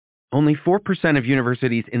Only 4% of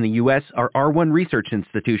universities in the U.S. are R1 research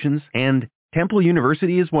institutions, and Temple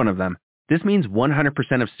University is one of them. This means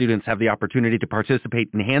 100% of students have the opportunity to participate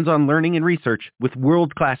in hands-on learning and research with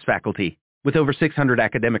world-class faculty. With over 600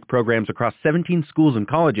 academic programs across 17 schools and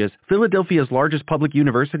colleges, Philadelphia's largest public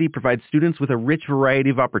university provides students with a rich variety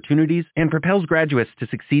of opportunities and propels graduates to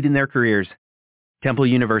succeed in their careers. Temple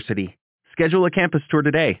University. Schedule a campus tour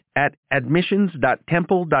today at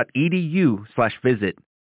admissions.temple.edu/visit.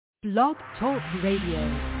 Blog Talk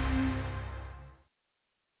Radio.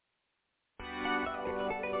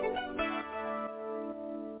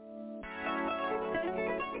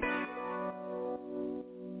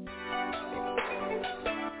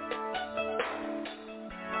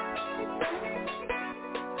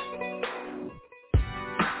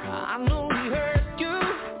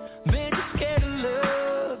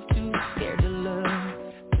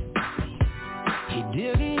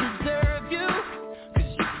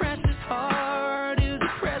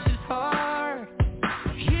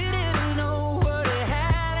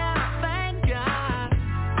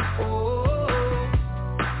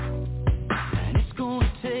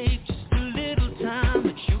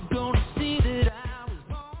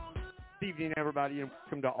 Everybody, and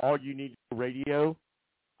welcome to All You Need to Know Radio.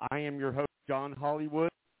 I am your host, John Hollywood,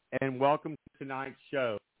 and welcome to tonight's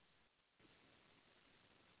show.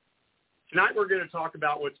 Tonight we're going to talk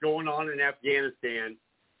about what's going on in Afghanistan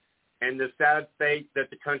and the sad fate that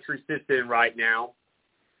the country sits in right now.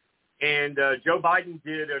 And Joe Biden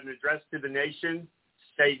did an address to the nation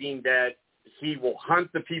stating that he will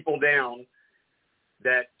hunt the people down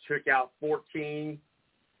that took out 14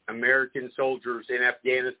 American soldiers in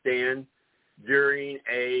Afghanistan during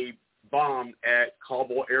a bomb at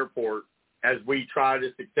Kabul airport as we try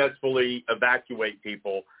to successfully evacuate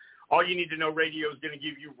people. All You Need to Know Radio is going to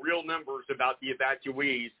give you real numbers about the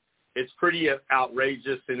evacuees. It's pretty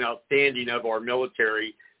outrageous and outstanding of our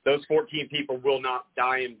military. Those 14 people will not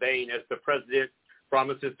die in vain as the president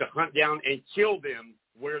promises to hunt down and kill them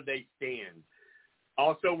where they stand.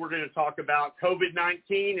 Also, we're going to talk about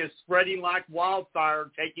COVID-19 is spreading like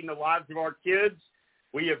wildfire, taking the lives of our kids.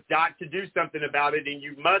 We have got to do something about it, and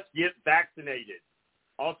you must get vaccinated.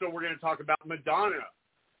 Also, we're going to talk about Madonna.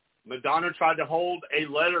 Madonna tried to hold a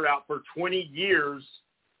letter out for 20 years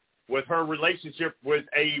with her relationship with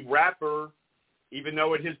a rapper. Even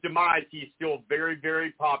though at his demise, he's still very,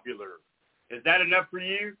 very popular. Is that enough for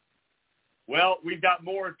you? Well, we've got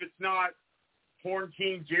more if it's not. Porn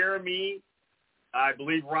King Jeremy, I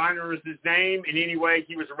believe Reiner is his name. And anyway,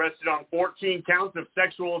 he was arrested on 14 counts of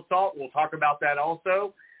sexual assault. We'll talk about that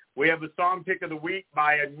also. We have a song pick of the week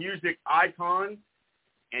by a music icon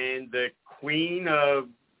and the queen of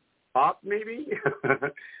pop, maybe?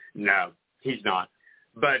 No, he's not.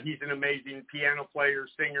 But he's an amazing piano player,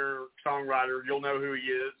 singer, songwriter. You'll know who he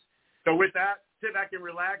is. So with that, sit back and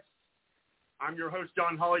relax. I'm your host,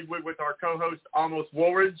 John Hollywood, with our co-host, Amos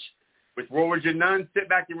Woolridge. With Woolridge and Nunn, sit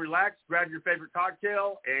back and relax, grab your favorite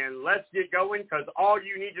cocktail, and let's get going because All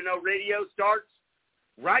You Need to Know Radio starts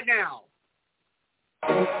right now.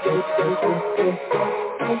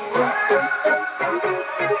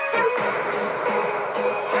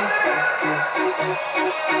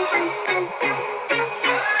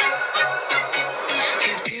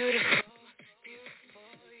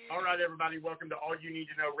 All right, everybody, welcome to All You Need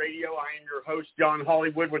to Know Radio. I am your host, John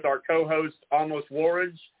Hollywood, with our co-host, Amos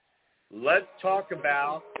Woolridge. Let's talk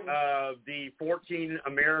about the 14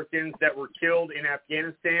 Americans that were killed in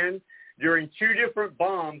Afghanistan during two different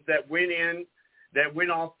bombs that went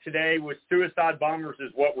off today with suicide bombers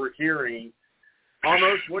is what we're hearing.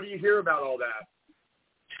 Almost, what do you hear about all that?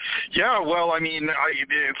 Yeah, well, I mean,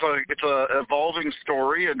 it's a evolving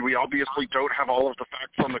story, and we obviously don't have all of the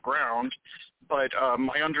facts on the ground. But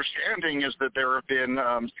my understanding is that there have been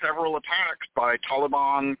several attacks by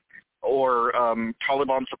Taliban or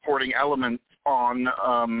Taliban-supporting elements on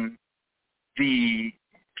the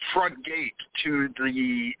front gate to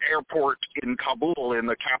the airport in Kabul, in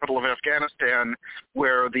the capital of Afghanistan,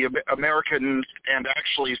 where the Americans and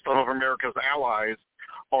actually some of America's allies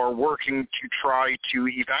are working to try to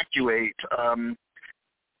evacuate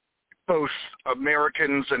both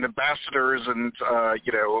Americans and ambassadors and,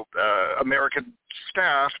 American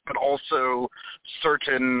staff, but also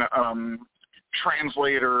certain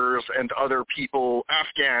translators and other people,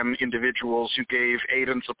 Afghan individuals who gave aid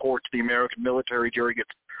and support to the American military during its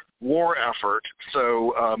war effort.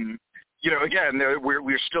 So, again,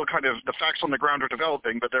 we're still kind of, the facts on the ground are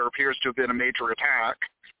developing, but there appears to have been a major attack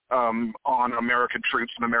on American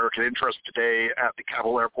troops and American interests today at the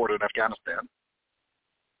Kabul airport in Afghanistan.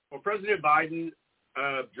 Well, President Biden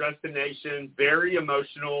addressed the nation, very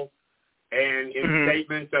emotional, And in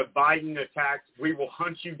statements of Biden attacks, we will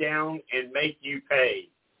hunt you down and make you pay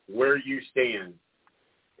where you stand.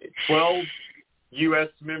 12 U.S.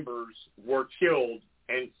 members were killed,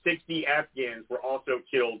 and 60 Afghans were also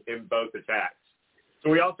killed in both attacks. So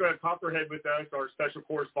we also have Copperhead with us, our special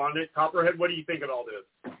correspondent. Copperhead, what do you think of all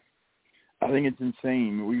this? I think it's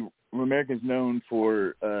insane. America's known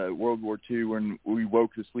for World War II when we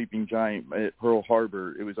woke the sleeping giant at Pearl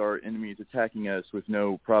Harbor. It was our enemies attacking us with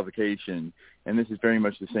no provocation. And this is very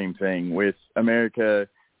much the same thing with America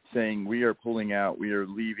saying we are pulling out, we are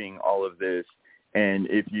leaving all of this. And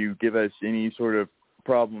if you give us any sort of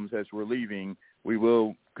problems as we're leaving, we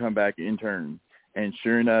will come back in turn. And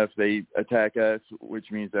sure enough, they attack us,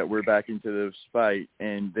 which means that we're back into this fight.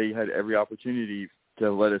 And they had every opportunity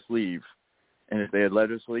to let us leave. And if they had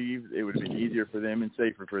let us leave, it would have been easier for them and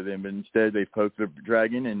safer for them. But instead, they poked the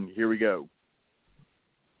dragon, and here we go.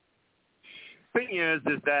 Thing is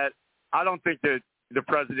that I don't think that the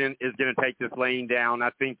president is going to take this laying down.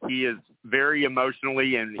 I think he is very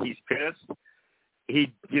emotionally, and he's pissed.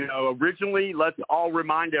 Originally, let's all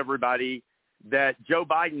remind everybody that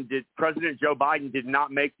President Joe Biden did not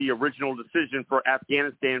make the original decision for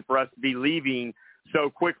Afghanistan for us to be leaving so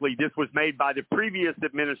quickly. This was made by the previous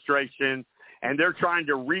administration, and they're trying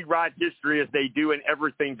to rewrite history as they do in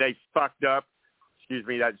everything they fucked up. Excuse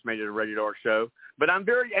me, that just made it a rated R show. But I'm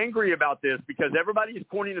very angry about this because everybody is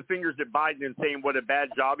pointing the fingers at Biden and saying what a bad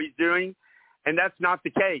job he's doing, and that's not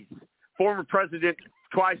the case. Former president,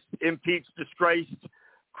 twice impeached, disgraced,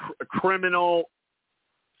 criminal,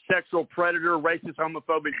 sexual predator, racist,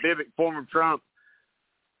 homophobic, bigot, former Trump,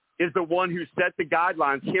 is the one who set the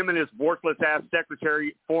guidelines, him and his worthless-ass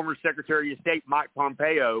former Secretary of State, Mike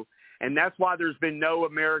Pompeo, and that's why there's been no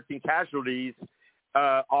American casualties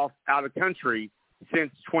out of country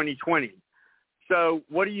since 2020. So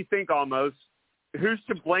what do you think, Almost? Who's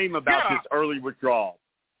to blame about this early withdrawal?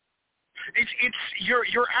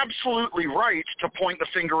 You're absolutely right to point the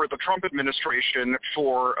finger at the Trump administration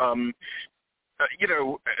for,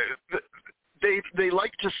 they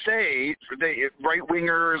like to say,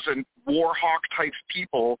 right-wingers and war hawk type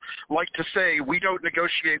people like to say, we don't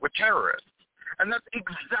negotiate with terrorists. And that's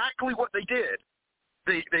exactly what they did.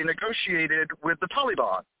 They negotiated with the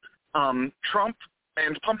Taliban. Trump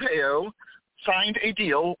and Pompeo signed a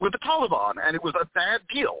deal with the Taliban, and it was a bad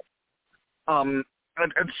deal. And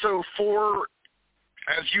so for,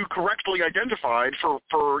 as you correctly identified, for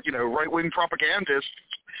right-wing propagandists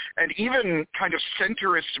and even kind of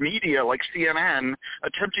centrist media like CNN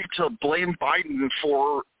attempting to blame Biden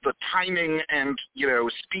for the timing and,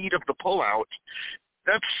 speed of the pullout,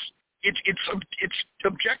 it's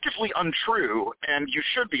objectively untrue, and you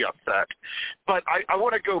should be upset. But I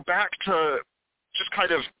want to go back to just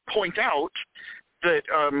kind of point out that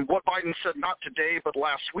what Biden said not today but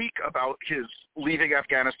last week about his leaving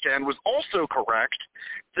Afghanistan was also correct,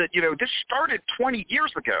 that, this started 20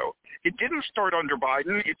 years ago. It didn't start under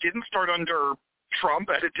Biden. It didn't start under Trump,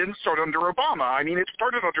 and it didn't start under Obama. I mean, it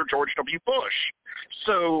started under George W. Bush.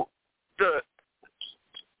 So it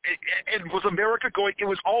was America going, it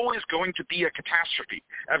was always going to be a catastrophe.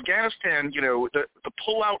 Afghanistan, the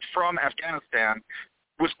pullout from Afghanistan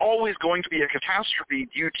was always going to be a catastrophe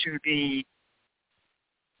due to the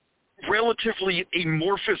relatively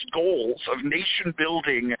amorphous goals of nation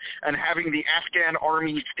building and having the Afghan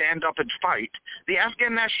army stand up and fight. The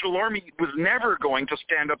Afghan National Army was never going to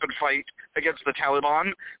stand up and fight against the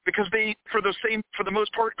Taliban because they, for the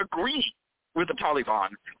most part, agree with the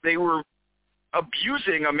Taliban. They were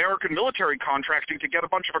abusing American military contracting to get a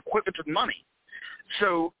bunch of equipment and money.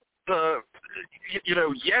 So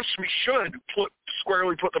yes, we should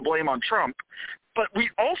squarely put the blame on Trump, but we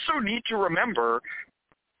also need to remember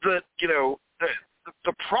that,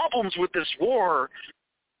 the problems with this war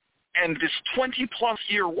and this 20-plus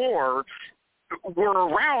year war were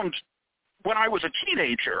around when I was a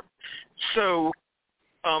teenager. So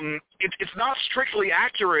it's not strictly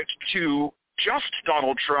accurate to just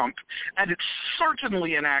Donald Trump, and it's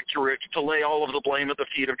certainly inaccurate to lay all of the blame at the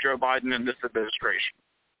feet of Joe Biden and this administration.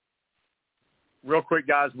 Real quick,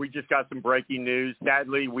 guys, we just got some breaking news.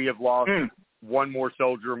 Sadly, we have lost one more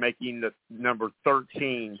soldier, making the number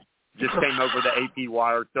 13. Just came over the AP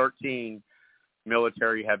wire. 13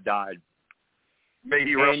 military have died. May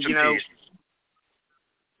he rest in peace.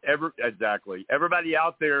 Exactly. Everybody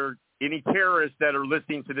out there, any terrorists that are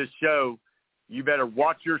listening to this show, you better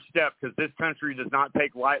watch your step, because this country does not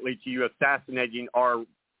take lightly to you assassinating our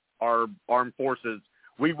armed forces.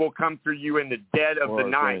 We will come through you in the dead of the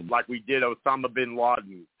night like we did Osama bin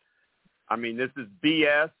Laden. I mean, this is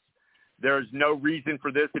BS. There's no reason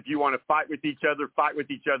for this. If you want to fight with each other, fight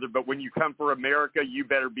with each other. But when you come for America, you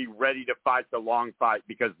better be ready to fight the long fight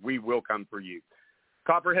because we will come for you.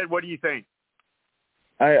 Copperhead, what do you think?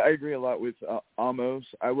 I agree a lot with Amos.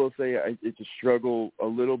 I will say it's a struggle a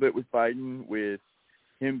little bit with Biden, with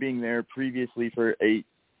him being there previously for 8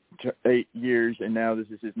 years, and now this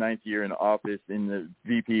is his 9th year in office in the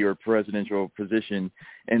VP or presidential position,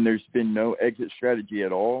 and there's been no exit strategy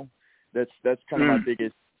at all. That's kind of my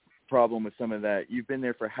biggest problem with some of that. You've been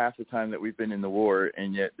there for half the time that we've been in the war,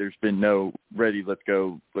 and yet there's been no ready, let's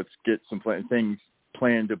go, let's get some things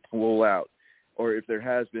planned to pull out. Or if there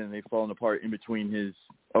has been, they've fallen apart in between his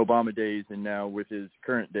Obama days and now with his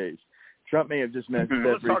current days. Trump may have just messed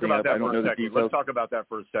everything up. I don't know the details. Let's talk about that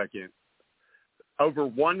for a second. Over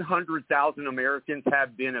 100,000 Americans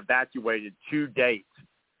have been evacuated to date.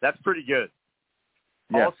 That's pretty good.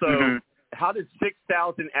 Yeah. Also, how did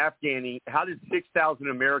 6,000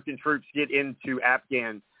 American troops get into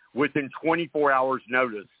Afghan within 24 hours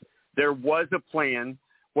notice? There was a plan.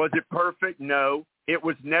 Was it perfect? No. It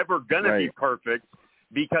was never going to be perfect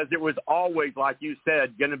because it was always, like you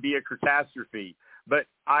said, going to be a catastrophe. But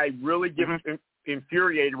I really get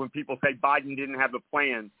infuriated when people say Biden didn't have a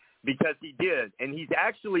plan, because he did. And he's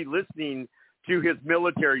actually listening to his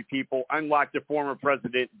military people, unlike the former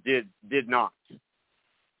president did not.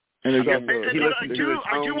 And I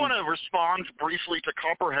do want to respond briefly to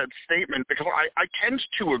Copperhead's statement, because I tend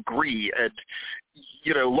to agree. And,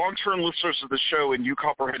 long-term listeners of the show and you,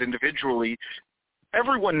 Copperhead, individually,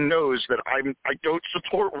 everyone knows that I don't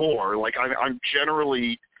support war. Like, I'm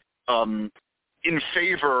generally in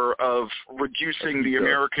favor of reducing the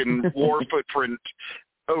American war footprint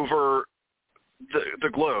over the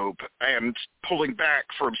globe and pulling back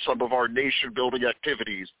from some of our nation-building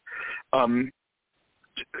activities. That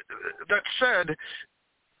said,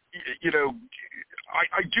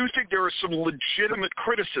 I do think there are some legitimate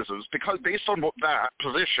criticisms, because based on that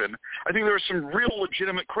position, I think there are some real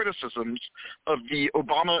legitimate criticisms of the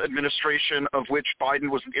Obama administration, of which Biden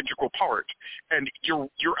was an integral part. And you're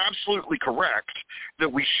absolutely correct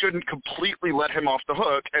that we shouldn't completely let him off the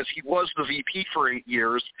hook, as he was the VP for 8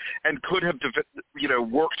 years and could have,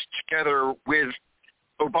 worked together with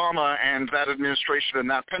Obama and that administration and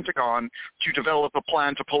that Pentagon to develop a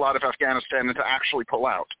plan to pull out of Afghanistan and to actually pull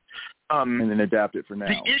out. And then adapt it for now.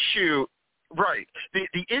 The issue,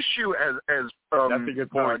 the issue as that's a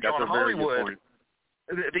good point. John That's a very good point.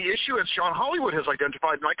 The issue, as John Hollywood has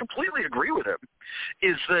identified, and I completely agree with him,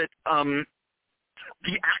 is that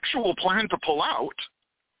the actual plan to pull out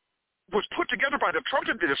was put together by the Trump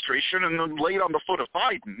administration and then laid on the foot of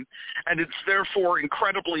Biden, and it's therefore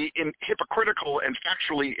incredibly hypocritical and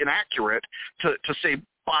factually inaccurate to say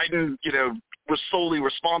Biden, was solely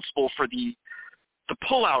responsible for the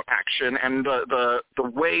pullout action and the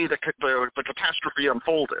way the catastrophe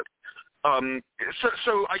unfolded.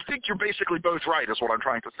 So I think you're basically both right, is what I'm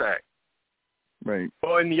trying to say. Right.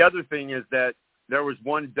 Well, and the other thing is that there was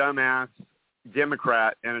one dumbass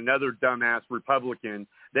Democrat and another dumbass Republican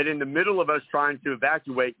that, in the middle of us trying to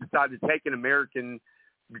evacuate, decided to take an American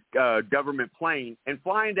government plane and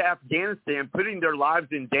fly into Afghanistan, putting their lives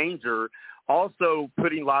in danger, also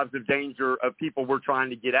putting lives of danger of people we're trying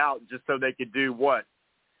to get out, just so they could do what?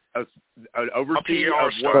 An overview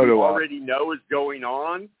of what we already know is going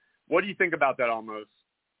on? What do you think about that, Almost?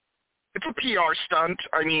 It's a PR stunt.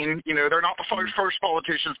 I mean, they're not the first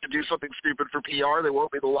politicians to do something stupid for PR. They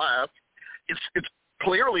won't be the last. It's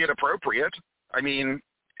clearly inappropriate. I mean,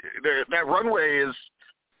 that runway is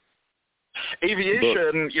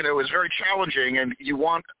aviation, is very challenging, and you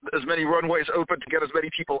want as many runways open to get as many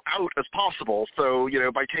people out as possible. So,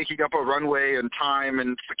 by taking up a runway and time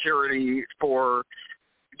and security for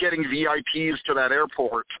getting VIPs to that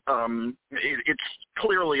airport, it's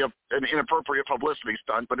clearly an inappropriate publicity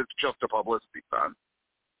stunt, but it's just a publicity stunt.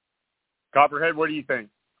 Copperhead, what do you think?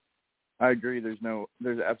 I agree.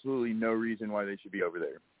 There's absolutely no reason why they should be over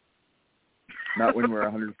there. Not when we're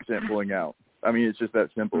 100% pulling out. I mean, it's just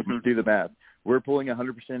that simple. Do the math. We're pulling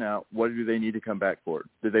 100% out. What do they need to come back for?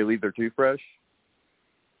 Did they leave their toothbrush?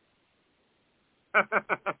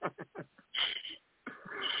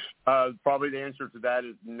 Probably the answer to that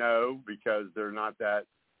is no, because they're not that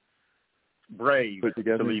brave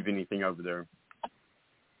to leave anything over there.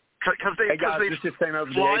 Because they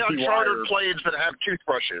fly on chartered planes that have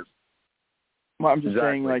toothbrushes. Well, I'm just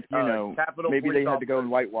saying, maybe they had to go and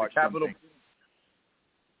whitewash something.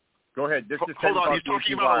 Go ahead. Hold on, he's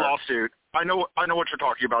talking about a lawsuit. I know what you're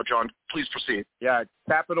talking about, John. Please proceed. Yeah,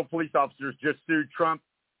 Capitol police officers just sued Trump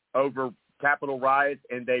over Capitol riots,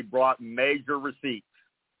 and they brought major receipts.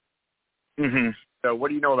 Mm-hmm. So what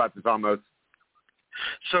do you know about this, Almost?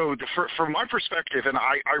 So from my perspective, and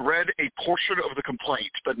I read a portion of the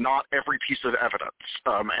complaint, but not every piece of evidence,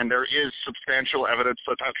 and there is substantial evidence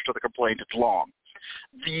attached to the complaint. It's long.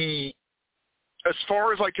 As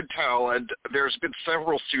far as I can tell, and there's been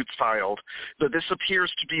several suits filed, that this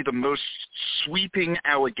appears to be the most sweeping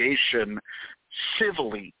allegation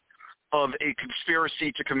civilly of a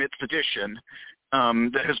conspiracy to commit sedition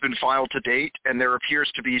that has been filed to date, and there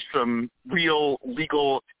appears to be some real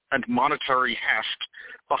legal and monetary heft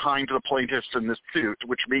behind the plaintiffs in this suit,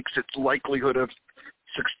 which makes its likelihood of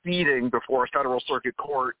succeeding before a federal circuit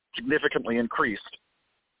court significantly increased.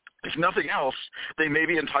 If nothing else, they may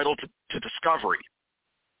be entitled to discovery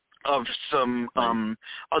of some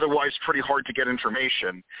otherwise pretty hard to get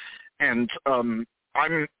information. And I'm,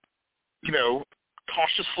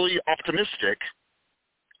 cautiously optimistic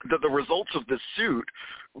that the results of this suit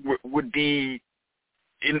would be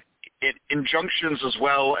injunctions as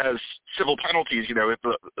well as civil penalties,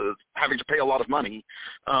 having to pay a lot of money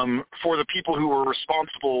for the people who were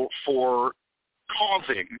responsible for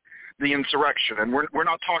causing the insurrection. And we're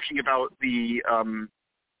not talking about the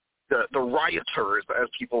rioters, as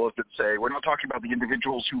people have been saying. We're not talking about the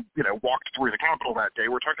individuals who walked through the Capitol that day.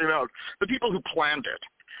 We're talking about the people who planned it.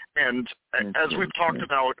 And as we've talked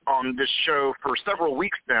about on this show for several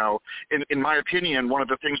weeks now, in my opinion, one of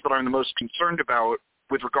the things that I'm the most concerned about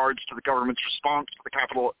with regards to the government's response to the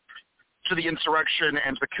Capitol, to the insurrection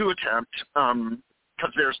and the coup attempt,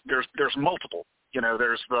 because there's multiple.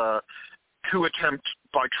 There's the coup attempt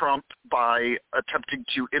by Trump by attempting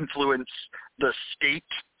to influence the state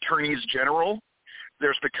attorneys general.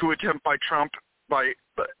 There's the coup attempt by Trump by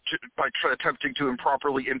attempting to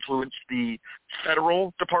improperly influence the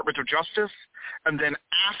federal Department of Justice. And then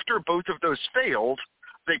after both of those failed,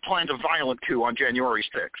 they planned a violent coup on January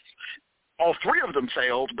 6th. All three of them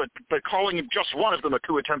failed, but calling just one of them a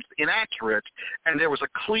coup attempt is inaccurate, and there was a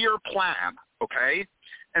clear plan, okay?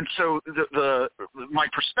 And so my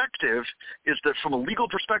perspective is that from a legal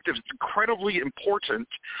perspective, it's incredibly important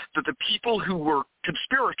that the people who were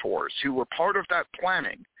conspirators, who were part of that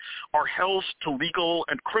planning, are held to legal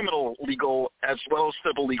and criminal legal as well as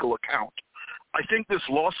civil legal account. I think this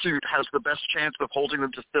lawsuit has the best chance of holding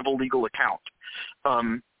them to civil legal account.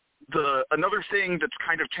 Another thing that's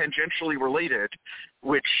kind of tangentially related,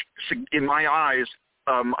 which in my eyes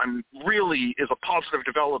really is a positive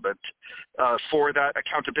development for that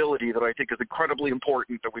accountability that I think is incredibly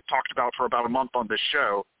important, that we've talked about for about a month on this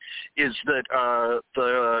show, is that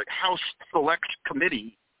the House Select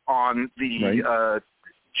Committee on the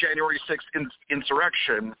January 6th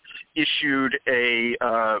insurrection issued a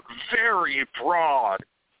very broad,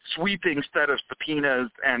 sweeping set of subpoenas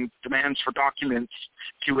and demands for documents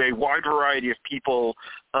to a wide variety of people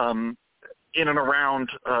in and around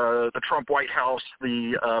the Trump White House,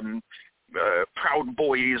 the Proud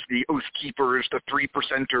Boys, the Oath Keepers, the Three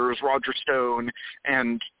Percenters, Roger Stone,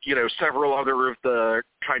 and several other of the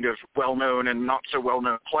kind of well-known and not so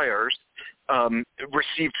well-known players.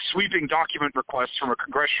 Received sweeping document requests from a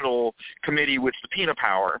congressional committee with subpoena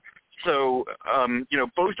power. So,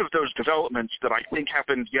 both of those developments that I think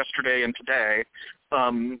happened yesterday and today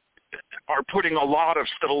are putting a lot of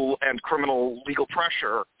civil and criminal legal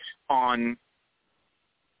pressure on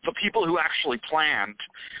the people who actually planned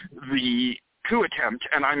the coup attempt,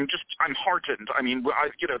 and I'm heartened. I mean,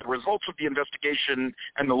 the results of the investigation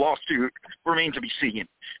and the lawsuit remain to be seen.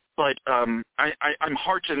 But I'm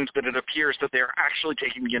heartened that it appears that they're actually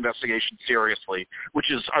taking the investigation seriously, which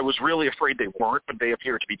is, I was really afraid they weren't, but they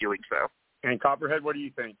appear to be doing so. And Copperhead, what do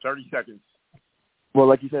you think? 30 seconds. Well,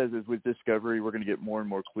 like he says, is with discovery, we're going to get more and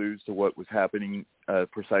more clues to what was happening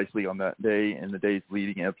precisely on that day and the days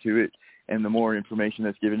leading up to it. And the more information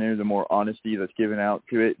that's given there, the more honesty that's given out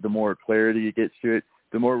to it, the more clarity it gets to it,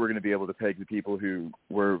 the more we're going to be able to peg the people who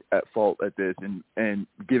were at fault at this and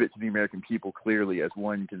give it to the American people clearly as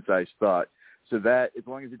one concise thought. So that, as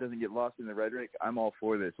long as it doesn't get lost in the rhetoric, I'm all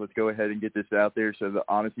for this. Let's go ahead and get this out there so the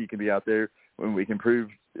honesty can be out there when we can prove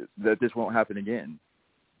that this won't happen again.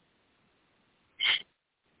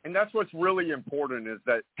 And that's what's really important, is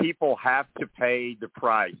that people have to pay the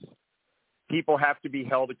price. People have to be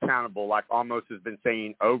held accountable, like Amos has been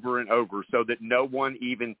saying over and over, so that no one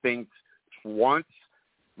even thinks once,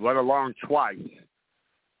 let alone twice,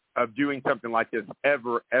 of doing something like this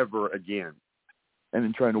ever again. And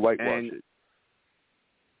then trying to whitewash it.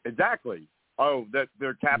 Exactly. Oh, that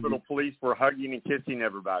their Capitol Police were hugging and kissing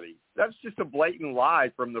everybody. That's just a blatant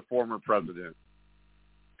lie from the former president.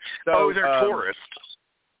 So, they're tourists.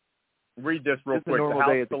 Read this real quick. The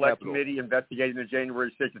House Select Committee investigating the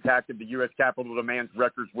January 6th attack at the U.S. Capitol demands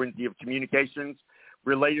records Wednesday of communications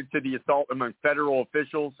related to the assault among federal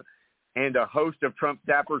officials and a host of Trump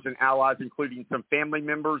staffers and allies, including some family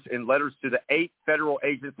members, in letters to the 8 federal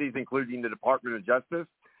agencies, including the Department of Justice,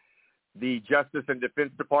 the Justice and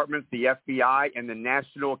Defense Departments, the FBI, and the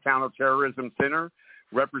National Counterterrorism Center.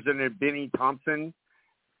 Representative Benny Thompson,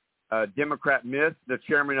 Democrat Miss, the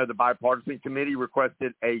chairman of the bipartisan committee,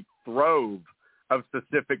 requested a trove of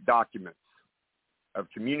specific documents of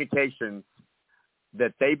communications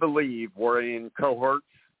that they believe were in cohorts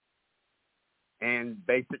and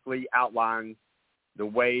basically outline the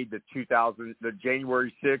way the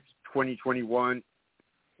January 6, 2021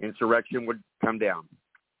 insurrection would come down.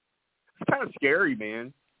 It's kind of scary,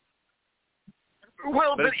 man.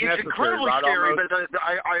 Well, but it's incredibly right, scary, almost? but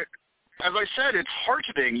as I said, it's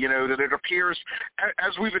heartening, that it appears,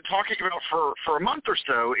 as we've been talking about for a month or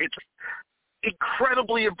so, it's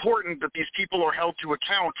incredibly important that these people are held to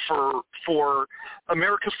account for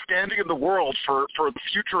America's standing in the world, for the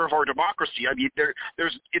future of our democracy. I mean,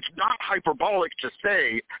 it's not hyperbolic to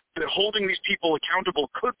say that holding these people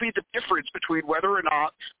accountable could be the difference between whether or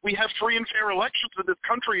not we have free and fair elections in this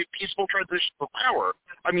country and peaceful transition of power.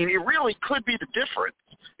 I mean, it really could be the difference.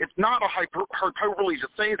 It's not a hyperbole to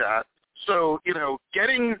say that. So,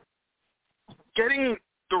 getting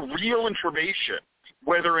the real information,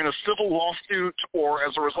 whether in a civil lawsuit or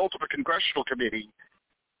as a result of a congressional committee,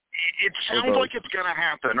 it sounds like it's going to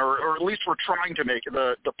happen, or at least we're trying to make it.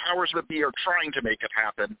 The powers that be are trying to make it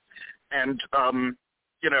happen. And,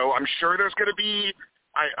 I'm sure there's going to be,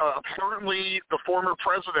 apparently the former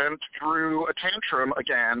president threw a tantrum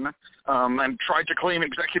again and tried to claim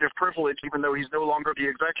executive privilege, even though he's no longer the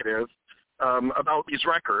executive, about these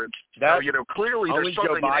records. So, clearly there's something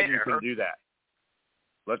Only Joe Biden there. can do that.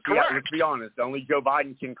 Let's be honest. Only Joe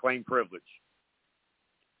Biden can claim privilege.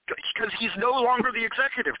 Because he's no longer the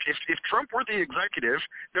executive. If Trump were the executive,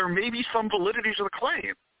 there may be some validity to the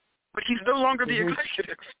claim. But he's no longer the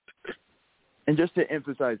executive. And just to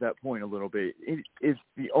emphasize that point a little bit, if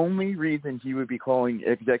the only reason he would be calling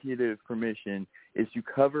executive permission is to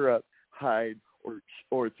cover up, hide,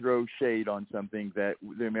 or throw shade on something that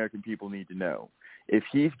the American people need to know. If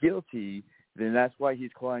he's guilty, then that's why he's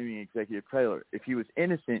claiming executive privilege. If he was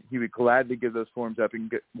innocent, he would gladly give those forms up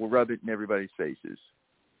and rub it in everybody's faces.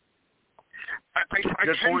 I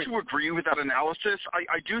tend to agree with that analysis.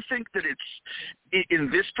 I do think that it's, in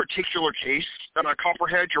this particular case,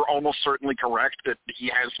 Copperhead, you're almost certainly correct that he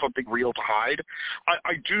has something real to hide.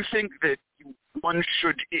 I do think that one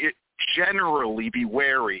should generally be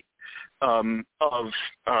wary of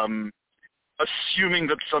assuming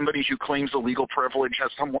that somebody who claims a legal privilege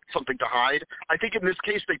has something to hide. I think in this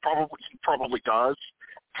case he probably does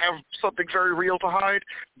have something very real to hide,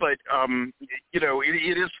 but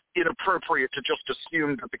it is inappropriate to just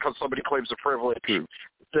assume that because somebody claims a privilege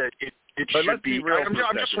that it should be.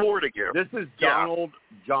 I'm just warning you. This is Donald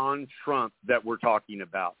John Trump that we're talking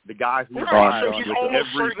about, the guy who right, so he's almost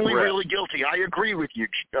certainly really guilty. I agree with you,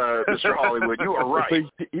 Mr. Hollywood. You are right.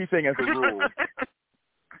 He's saying as a rule.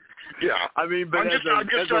 Yeah, I mean, but as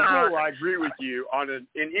a rule, I agree with you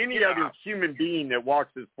in any other human being that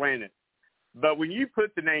walks this planet. But when you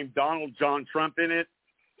put the name Donald John Trump in it,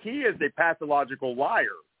 he is a pathological liar.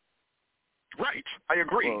 Right, I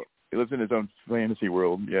agree. Well, he lives in his own fantasy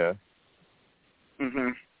world, yeah. Mm-hmm.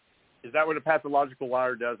 Is that what a pathological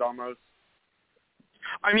liar does almost?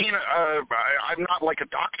 I mean, I'm not like a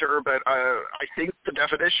doctor, but I think the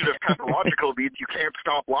definition of pathological means you can't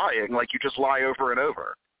stop lying, like you just lie over and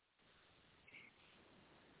over.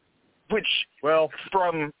 Which,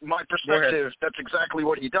 from my perspective, that's exactly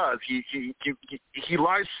what he does. He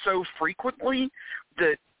lies so frequently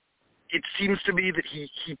that it seems to me that he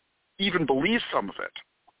even believes some of it.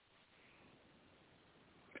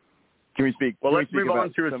 Can we speak? Well, let's move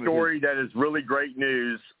on to a story that is really great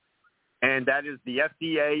news, and that is the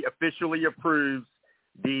FDA officially approves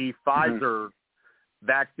the Pfizer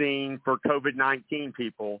vaccine for COVID-19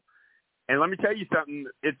 people. And let me tell you something.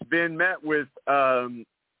 It's been met with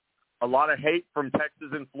a lot of hate from Texas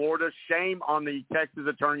and Florida. Shame on the Texas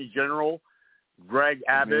Attorney General, Greg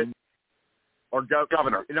Abbott, or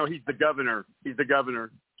governor. No, he's the governor. He's the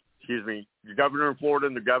governor. Excuse me. The governor in Florida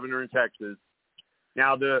and the governor in Texas.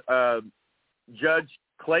 Now, the Judge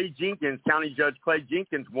Clay Jenkins, County Judge Clay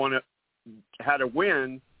Jenkins, had a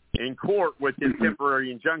win in court with his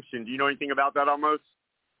temporary injunction. Do you know anything about that, almost?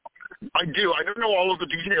 I do. I don't know all of the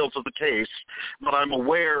details of the case, but I'm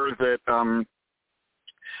aware that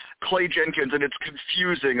Clay Jenkins, and it's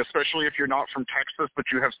confusing, especially if you're not from Texas, but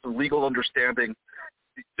you have some legal understanding.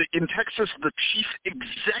 In Texas, the chief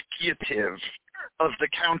executive of the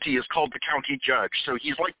county is called the county judge. So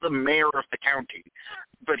he's like the mayor of the county,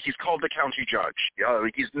 but he's called the county judge.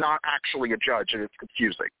 He's not actually a judge, and it's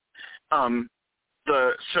confusing.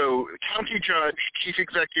 So County Judge, Chief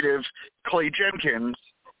Executive Clay Jenkins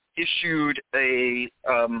issued a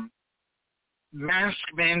mask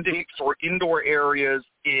mandate for indoor areas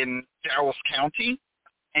in Dallas County,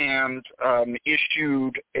 and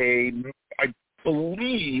issued I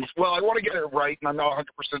believe, well, I want to get it right, and I'm not 100%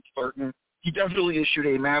 certain. He definitely issued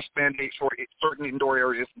a mask mandate for certain indoor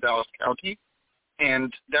areas in Dallas County,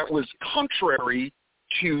 and that was contrary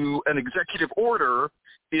to an executive order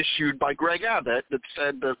issued by Greg Abbott that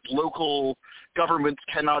said that local governments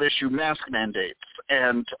cannot issue mask mandates.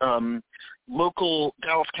 And local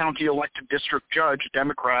Dallas County elected district judge,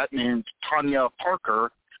 Democrat named Tanya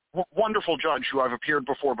Parker, wonderful judge who I've appeared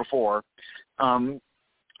before,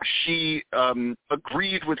 she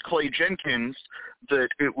agreed with Clay Jenkins that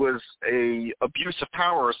it was a abuse of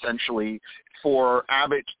power, essentially, for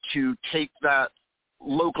Abbott to take that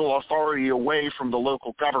local authority away from the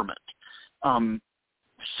local government.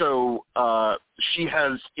 So she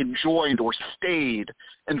has enjoined or stayed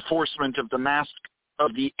enforcement of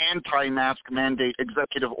the anti-mask mandate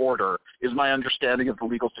executive order, is my understanding of the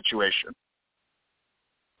legal situation.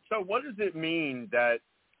 So what does it mean that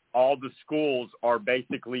all the schools are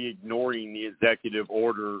basically ignoring the executive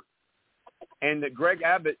order, and that Greg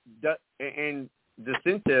Abbott and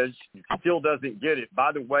DeSantis still doesn't get it?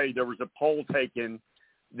 By the way, there was a poll taken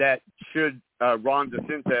that should Ron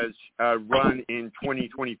DeSantis run in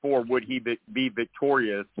 2024, would he be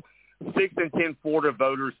victorious? 6 in 10 Florida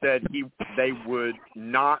voters said they would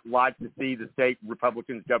not like to see the state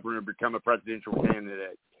Republican governor become a presidential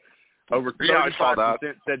candidate. Over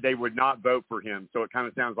 35% said they would not vote for him. So it kind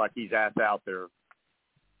of sounds like he's ass out there.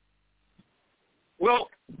 Well,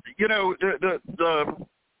 you know,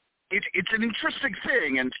 it's an interesting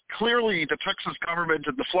thing, and clearly the Texas government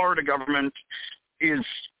and the Florida government is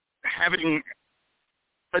having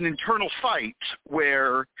an internal fight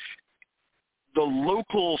where the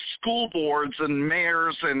local school boards and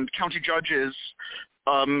mayors and county judges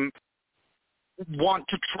want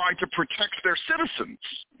to try to protect their citizens.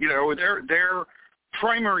 You know, their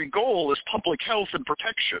primary goal is public health and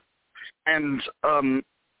protection. And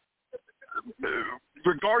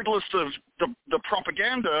regardless of the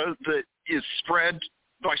propaganda that is spread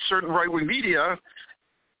by certain right-wing media,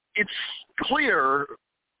 it's clear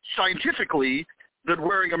scientifically that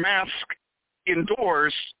wearing a mask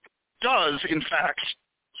indoors does, in fact,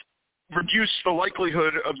 reduce the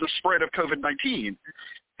likelihood of the spread of COVID-19.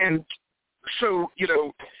 And so, you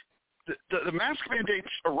know, the mask mandates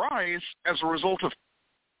arise as a result of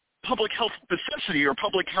public health necessity or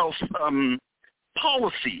public health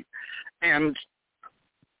policy. And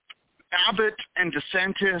Abbott and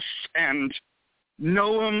DeSantis and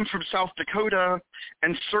Noem from South Dakota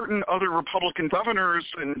and certain other Republican governors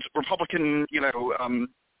and Republican, you know,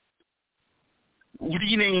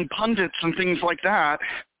 leading pundits and things like that,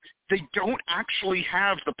 they don't actually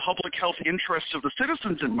have the public health interests of the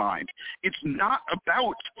citizens in mind. It's not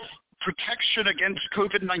about protection against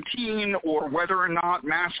COVID-19 or whether or not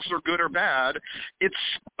masks are good or bad. It's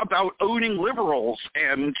about owning liberals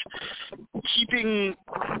and keeping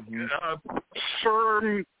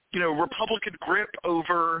firm, you know, Republican grip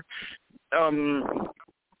over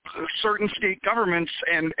certain state governments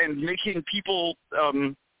and making people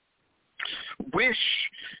wish,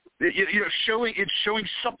 you know, showing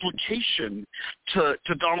supplication to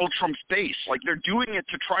Donald Trump's base. Like, they're doing it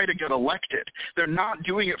to try to get elected. They're not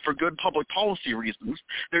doing it for good public policy reasons.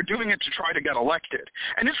 They're doing it to try to get elected.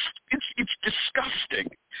 And it's disgusting.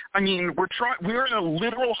 I mean, we're in a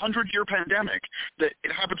literal 100-year pandemic that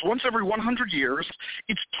it happens once every 100 years.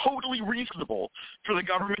 It's totally reasonable for the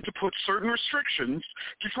government to put certain restrictions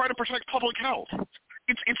to try to protect public health.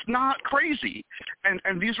 It's not crazy.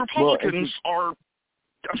 And these Republicans are.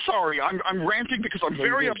 I'm sorry, I'm ranting because I'm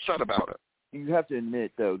very upset about it. You have to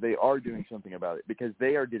admit, though, they are doing something about it because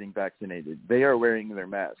they are getting vaccinated. They are wearing their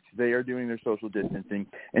masks. They are doing their social distancing,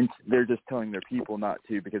 and they're just telling their people not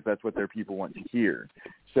to because that's what their people want to hear.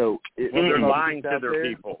 So they're lying to their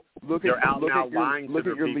people. They're out now lying to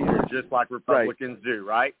their people, leaders, just like Republicans do,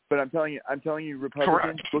 right? But I'm telling you,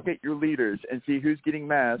 Republicans, correct. Look at your leaders and see who's getting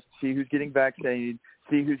masked, see who's getting vaccinated,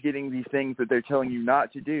 see who's getting these things that they're telling you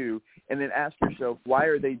not to do, and then ask yourself, why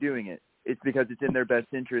are they doing it? It's because it's in their best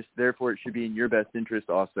interest, therefore it should be in your best interest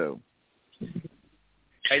also.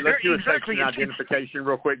 Hey, let's do a section identification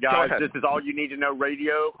real quick, guys. This is All You Need to Know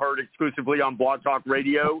Radio, heard exclusively on Blog Talk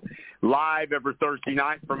Radio, live every Thursday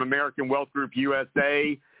night from American Wealth Group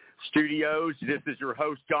USA Studios. This is your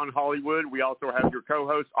host, John Hollywood. We also have your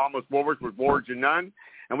co-host, Amos Woolworth with Words and None,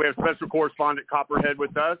 and we have special correspondent Copperhead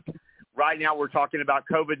with us. Right now we're talking about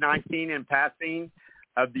COVID-19 and passing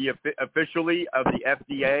of the officially of the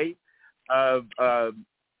FDA. of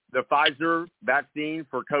the Pfizer vaccine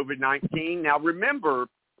for COVID-19. Now, remember,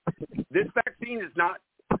 this vaccine is not,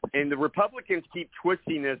 and the Republicans keep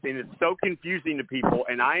twisting this, and it's so confusing to people,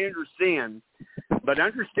 and I understand, but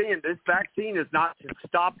understand this vaccine is not to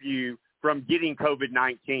stop you from getting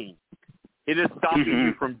COVID-19. It is stopping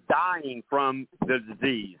you from dying from the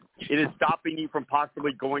disease. It is stopping you from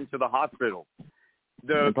possibly going to the hospital.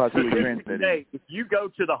 Today, if you go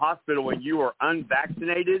to the hospital and you are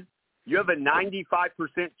unvaccinated, you have a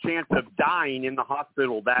 95% chance of dying in the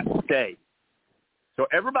hospital that day. So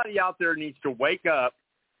everybody out there needs to wake up.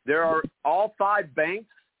 There are all 5 banks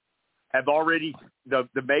have already, the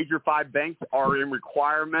major 5 banks are in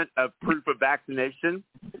requirement of proof of vaccination.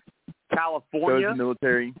 California,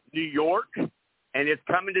 military, New York, and it's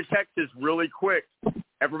coming to Texas really quick.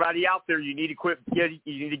 Everybody out there, you need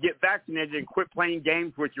to get vaccinated and quit playing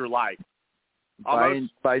games with your life.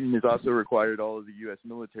 Biden has also required all of the U.S.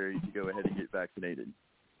 military to go ahead and get vaccinated.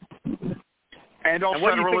 And all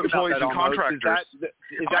federal employees and contractors.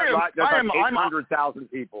 Is that right? That's like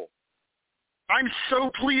 800,000 people. I'm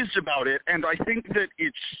so pleased about it, and I think that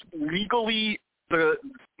it's legally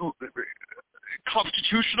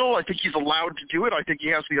constitutional. I think he's allowed to do it. I think he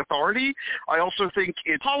has the authority. I also think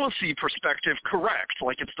it's policy perspective correct.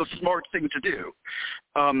 Like, it's the smart thing to do.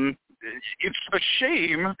 It's a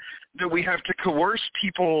shame that we have to coerce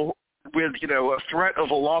people with, a threat of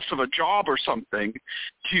a loss of a job or something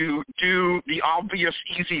to do the obvious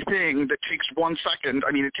easy thing that takes 1 second.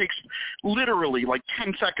 I mean, it takes literally like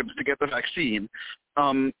 10 seconds to get the vaccine.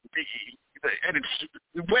 And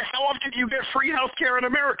how often do you get free health care in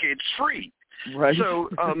America? It's free. Right. So,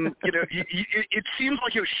 it seems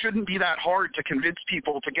like it shouldn't be that hard to convince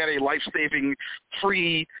people to get a life-saving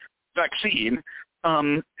free vaccine.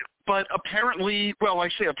 But apparently, well, I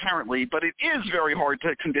say apparently, but it is very hard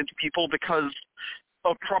to convince people because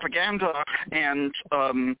of propaganda and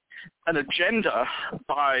an agenda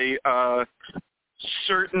by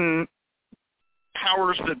certain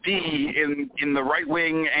powers that be in the right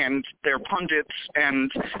wing and their pundits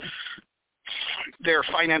and their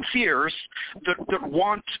financiers that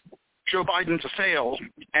want Joe Biden to fail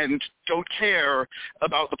and don't care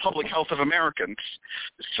about the public health of Americans.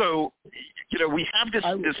 So, we have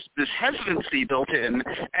this hesitancy built in,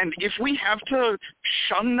 and if we have to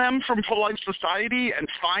shun them from polite society and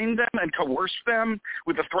fine them and coerce them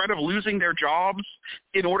with the threat of losing their jobs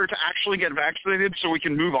in order to actually get vaccinated so we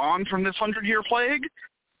can move on from this 100-year plague,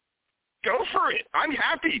 go for it. I'm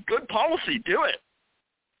happy. Good policy. Do it.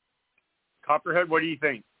 Copperhead, what do you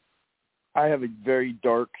think? I have a very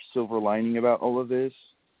dark silver lining about all of this,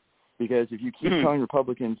 because if you keep telling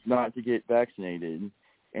Republicans not to get vaccinated,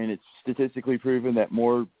 and it's statistically proven that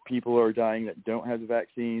more people are dying that don't have the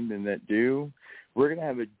vaccine than that do, we're going to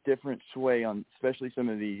have a different sway on especially some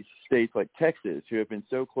of these states like Texas, who have been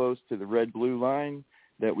so close to the red-blue line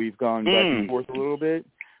that we've gone back and forth a little bit.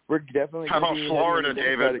 We're definitely. How about Florida,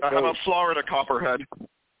 David? How about Florida, Copperhead?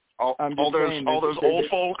 All those old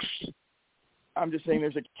folks. I'm just saying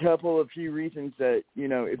there's a few reasons that,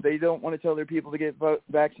 if they don't want to tell their people to get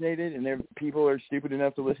vaccinated and their people are stupid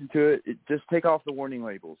enough to listen to it, just take off the warning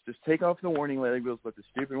labels. Just take off the warning labels, let the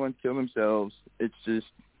stupid ones kill themselves. It's just,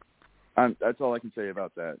 that's all I can say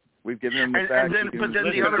about that. We've given them the facts.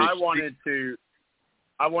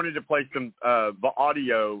 I wanted to play some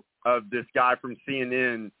audio of this guy from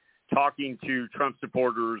CNN talking to Trump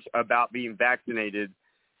supporters about being vaccinated.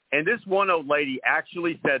 And this one old lady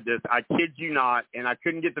actually said this, I kid you not, and I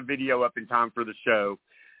couldn't get the video up in time for the show,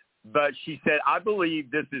 but she said, I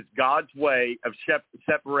believe this is God's way of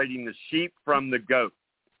separating the sheep from the goat.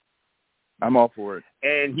 I'm all for it.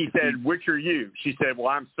 And he said, which are you? She said, well,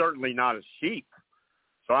 I'm certainly not a sheep,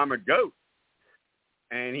 so I'm a goat.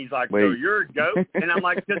 And he's like, wait. So you're a goat? And I'm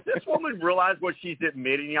like, does this woman realize what she's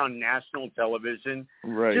admitting on national television?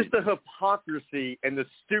 Right. Just the hypocrisy and the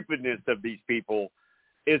stupidness of these people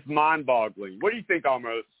is mind-boggling. What do you think,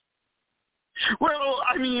 Almost? Well,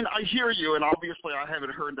 I mean, I hear you, and obviously I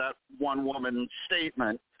haven't heard that one woman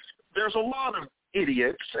statement. There's a lot of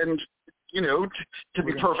idiots, and, to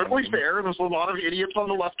be perfectly fair, there's a lot of idiots on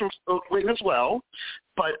the left wing as well.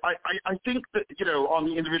 But I think that, on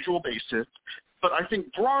the individual basis, but I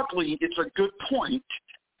think broadly it's a good point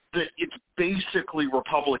that it's basically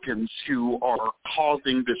Republicans who are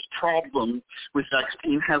causing this problem with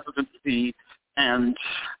vaccine hesitancy. And,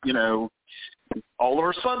 all of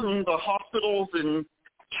a sudden, the hospitals in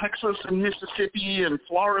Texas and Mississippi and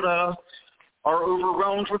Florida are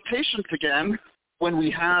overwhelmed with patients again when we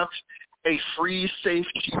have a free, safe,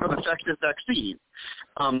 cheap, and effective vaccine.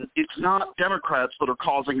 It's not Democrats that are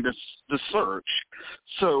causing this surge.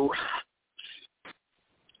 So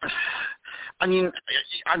I mean,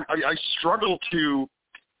 I struggle to.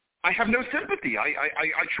 I have no sympathy. I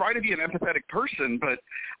try to be an empathetic person, but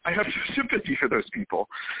I have no sympathy for those people.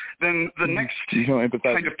 Then the next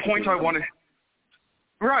kind of point I want to.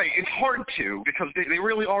 Right, it's hard to, because they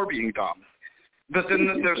really are being dumb. But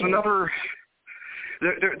then there's another.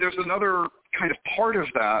 There's another kind of part of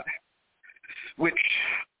that, which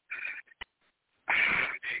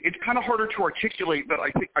it's kind of harder to articulate, but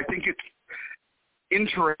I think it's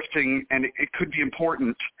interesting and it could be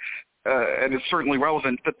important, and it's certainly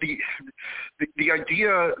relevant. But the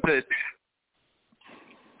idea that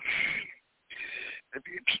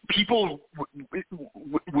people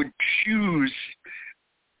would choose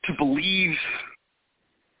to believe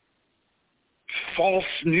false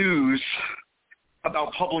news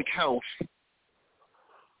about public health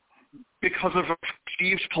because of a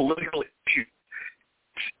perceived political issue.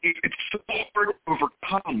 It's so hard to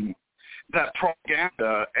overcome that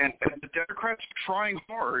propaganda, and the Democrats are trying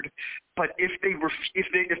hard. But if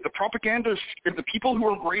the propagandists, if the people who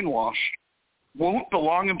are brainwashed won't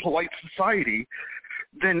belong in polite society,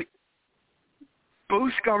 then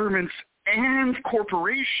both governments and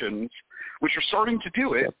corporations, which are starting to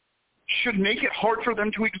do it, should make it hard for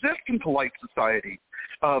them to exist in polite society.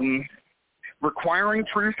 Requiring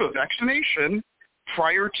proof of vaccination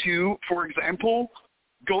prior to, for example,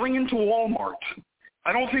 going into Walmart.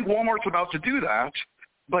 I don't think Walmart's about to do that,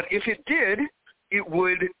 but if it did, it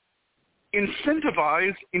would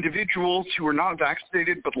incentivize individuals who are not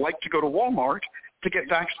vaccinated but like to go to Walmart to get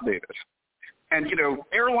vaccinated. And,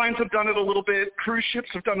 airlines have done it a little bit. Cruise ships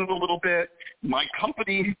have done it a little bit. My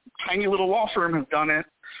company, tiny little law firm, has done it.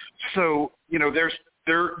 So, there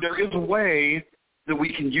is a way that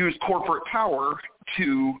we can use corporate power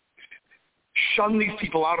to shun these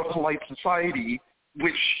people out of polite society,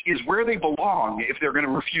 which is where they belong if they're going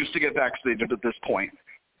to refuse to get vaccinated at this point.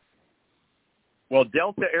 Well,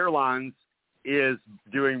 Delta Airlines is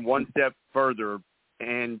doing one step further,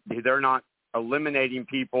 and they're not eliminating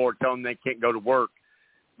people or telling them they can't go to work,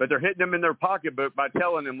 but they're hitting them in their pocketbook by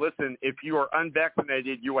telling them, listen, if you are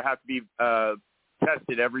unvaccinated, you will have to be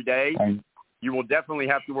tested every day. You will definitely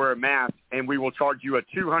have to wear a mask, and we will charge you a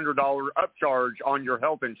 $200 upcharge on your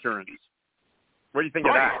health insurance. What do you think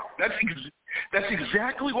of that? That's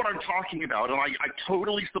exactly what I'm talking about, and I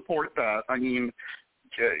totally support that. I mean,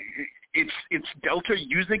 it's Delta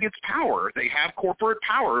using its power. They have corporate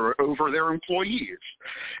power over their employees,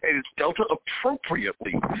 and it's Delta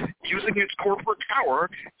appropriately using its corporate power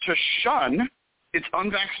to shun its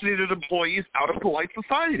unvaccinated employees out of polite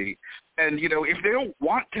society. And, if they don't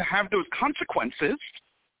want to have those consequences,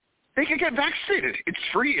 they can get vaccinated. It's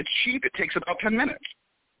free. It's cheap. It takes about 10 minutes.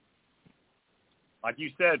 Like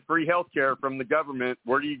you said, free health care from the government.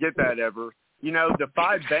 Where do you get that ever? The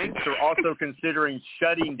 5 banks are also considering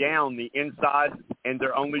shutting down the inside, and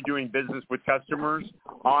they're only doing business with customers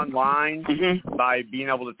online by being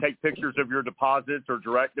able to take pictures of your deposits or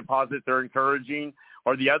direct deposits they're encouraging.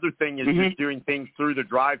 Or the other thing is just doing things through the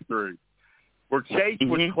drive-through. Where Chase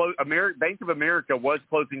was Bank of America was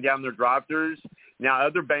closing down their drive-throughs. Now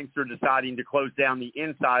other banks are deciding to close down the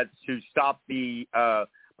insides to stop the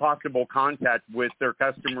possible contact with their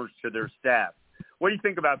customers to their staff. What do you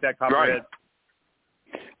think about that, Copperhead? Right.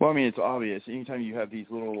 Well, I mean, it's obvious. Anytime you have these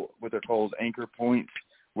little, what they're called anchor points,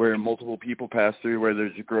 where multiple people pass through, whether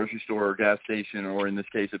there's a grocery store or gas station, or in this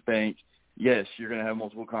case a bank, yes, you're going to have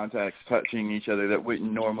multiple contacts touching each other that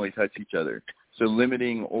wouldn't normally touch each other. So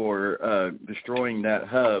limiting or destroying that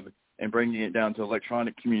hub and bringing it down to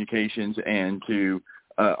electronic communications and to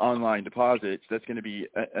online deposits, that's going to be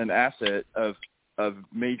an asset of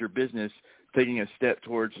major business taking a step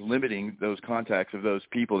towards limiting those contacts of those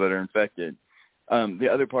people that are infected. The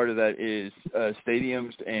other part of that is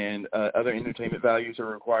stadiums and other entertainment values are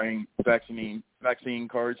requiring vaccine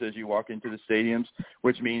cards as you walk into the stadiums,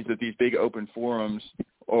 which means that these big open forums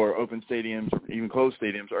or open stadiums or even closed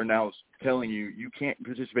stadiums are now telling you can't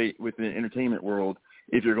participate with the entertainment world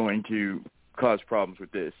if you're going to cause problems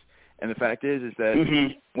with this. And the fact is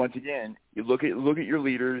that once again, you look at your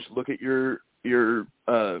leaders, look at your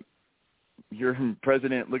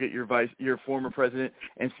president, look at your former president,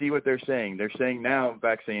 and see what they're saying. They're saying now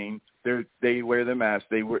vaccine. They wear the mask.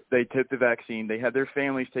 They took the vaccine. They had their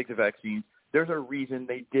families take the vaccine. There's a reason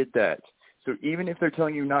they did that. So even if they're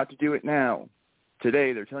telling you not to do it now,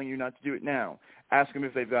 today they're telling you not to do it now. Ask them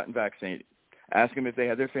if they've gotten vaccinated. Ask them if they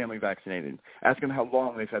had their family vaccinated. Ask them how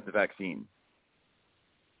long they've had the vaccine.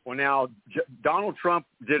 Well, now, Donald Trump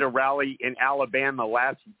did a rally in Alabama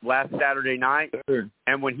last Saturday night,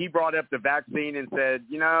 and when he brought up the vaccine and said,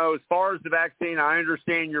 as far as the vaccine, I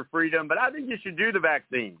understand your freedom, but I think you should do the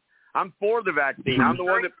vaccine. I'm for the vaccine. I'm the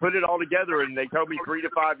one that put it all together, and they told me 3 to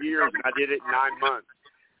 5 years, and I did it in 9 months.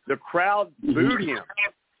 The crowd booed him.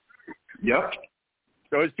 Yep.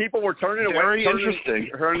 So his people were turning Very away, interesting.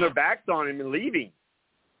 turning their backs on him and leaving.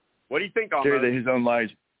 What do you think on that? His own lies.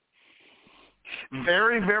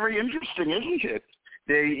 Very, very interesting, isn't it?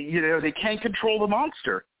 They can't control the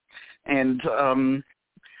monster, and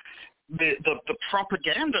the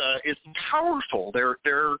propaganda is powerful.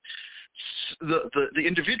 The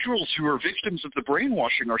individuals who are victims of the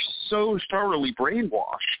brainwashing are so thoroughly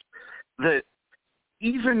brainwashed that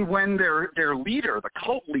even when their leader, the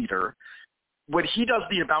cult leader, when he does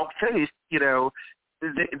the about face,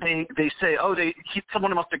 they say, oh,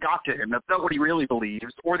 someone must have got to him. That's not what he really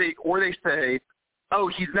believes. Or they say, oh,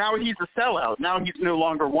 he's a sellout. Now he's no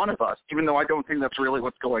longer one of us, even though I don't think that's really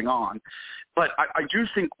what's going on. But I do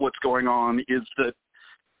think what's going on is that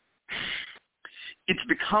it's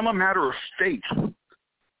become a matter of faith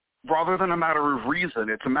rather than a matter of reason.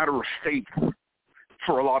 It's a matter of faith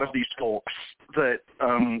for a lot of these folks, that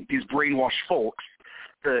these brainwashed folks,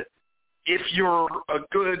 that if you're a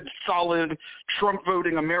good, solid,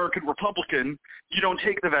 Trump-voting American Republican, you don't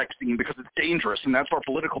take the vaccine because it's dangerous, and that's our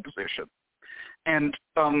political position. And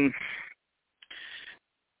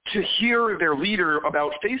to hear their leader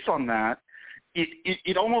about face on that,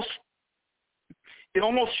 it almost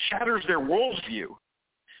shatters their worldview,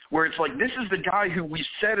 where it's like, this is the guy who we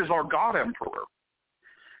said is our God Emperor,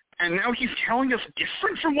 and now he's telling us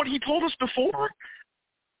different from what he told us before?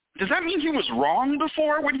 Does that mean he was wrong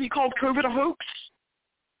before when he called COVID a hoax?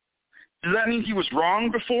 Does that mean he was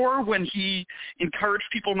wrong before when he encouraged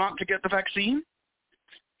people not to get the vaccine?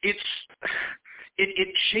 It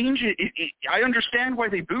changes. I understand why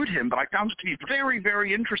they booed him, but I found it to be very,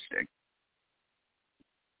 very interesting.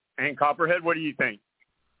 And Copperhead, what do you think?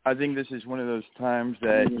 I think this is one of those times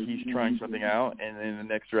that he's trying something out, and in the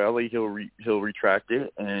next rally he'll retract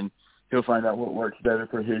it, and he'll find out what works better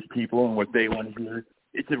for his people and what they want to hear.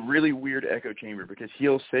 It's a really weird echo chamber because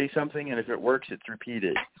he'll say something, and if it works, it's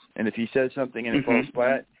repeated. And if he says something and it falls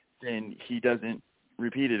flat, then he doesn't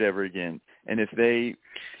repeat it ever again. And if they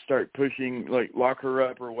start pushing, like, lock her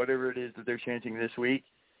up or whatever it is that they're chanting this week,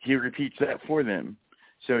 he repeats that for them.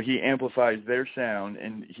 So he amplifies their sound,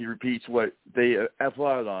 and he repeats what they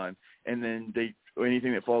applaud on, and then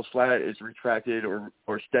anything that falls flat is retracted or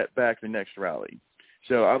stepped back the next rally.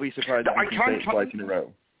 So I'll be surprised if he say it twice in a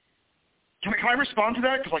row. Can I respond to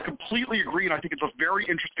that? Because I completely agree, and I think it's a very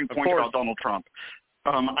interesting point about Donald Trump.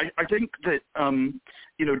 I think that,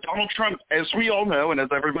 Donald Trump, as we all know and as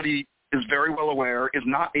everybody is very well aware, is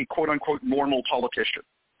not a quote-unquote normal politician.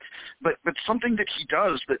 But something that he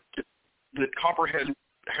does that Copperhead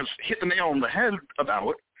has hit the nail on the head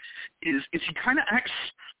about is he kind of acts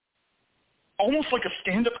almost like a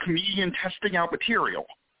stand-up comedian testing out material.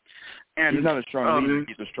 And he's not a strong leader,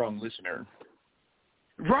 he's a strong listener.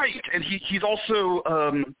 Right, and he's also,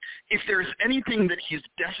 if there's anything that he's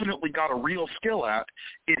definitely got a real skill at,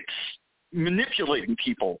 it's manipulating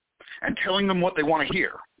people and telling them what they want to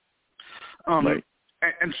hear. Right.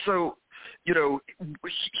 And so,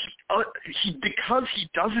 because he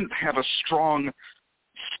doesn't have a strong,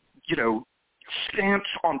 stance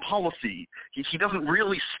on policy, he doesn't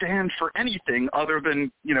really stand for anything other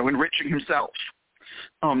than, enriching himself.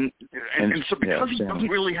 And so because he doesn't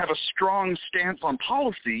really have a strong stance on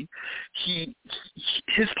policy,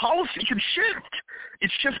 his policy can shift. It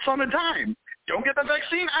shifts on a dime. Don't get the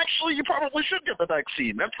vaccine? Actually, you probably should get the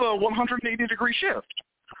vaccine. That's a 180-degree shift.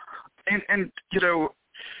 And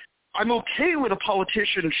I'm okay with a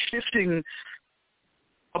politician shifting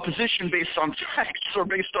a position based on facts or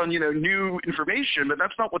based on, new information, but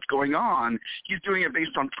that's not what's going on. He's doing it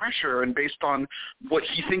based on pressure and based on what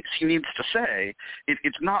he thinks he needs to say.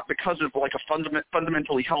 It's not because of like a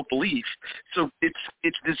fundamentally held belief. So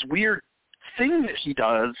it's this weird thing that he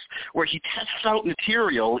does where he tests out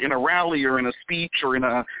material in a rally or in a speech or in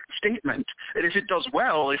a statement. And if it does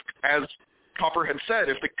well, as Copperhead said,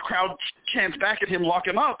 if the crowd chants back at him, lock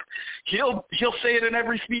him up, he'll say it in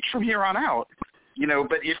every speech from here on out.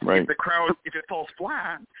 But if the crowd, if it falls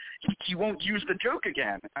flat, he won't use the joke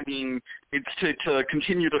again. I mean, it's to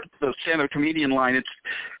continue the stand-up comedian line.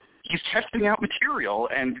 He's testing out material,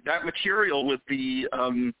 and that material with the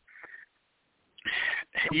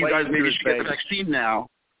you guys maybe should get the vaccine now.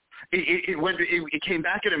 It came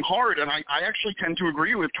back at him hard, and I actually tend to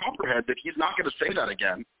agree with Copperhead that he's not going to say that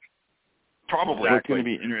again. Probably. It's going to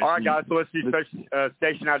be interesting. All right, guys, so let's do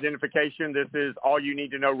station identification. This is All You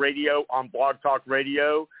Need to Know Radio on Blog Talk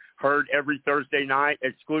Radio, heard every Thursday night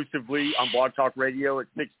exclusively on Blog Talk Radio at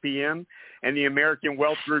 6 p.m. And the American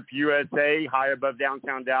Wealth Group USA, high above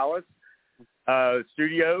downtown Dallas.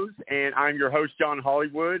 studios, and I'm your host, John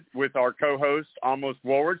Hollywood, with our co-host, Almost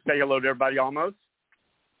Woolward. Say hello to everybody, Almost.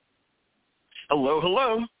 Hello,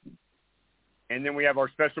 hello. And then we have our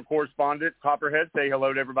special correspondent, Copperhead. Say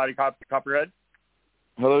hello to everybody, Copperhead.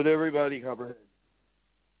 Hello to everybody, Copperhead.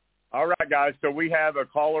 All right, guys. So we have a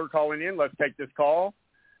caller calling in. Let's take this call.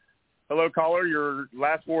 Hello, caller. Your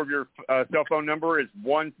last four of your cell phone number is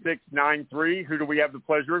 1693. Who do we have the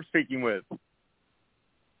pleasure of speaking with?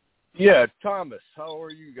 Yeah, Thomas. How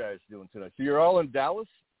are you guys doing tonight? So you're all in Dallas?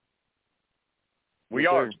 We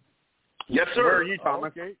are. Yes, sir. Where are you,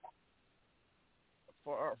 Thomas? Okay.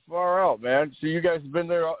 Far out, man. So you guys have been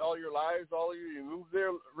there all your lives? All of you moved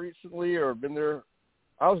there recently or been there?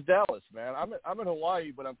 How's Dallas, man? I'm in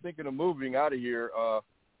Hawaii, but I'm thinking of moving out of here. I'm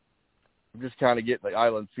just kind of getting the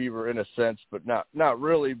island fever in a sense, but not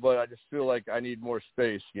really. But I just feel like I need more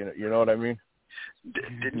space. You know what I mean?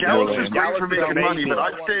 Dallas is great for making money, but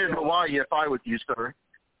I'd stay in Hawaii if I was you, sir.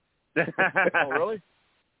 Oh, really?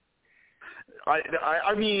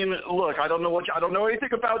 I mean, look, I don't know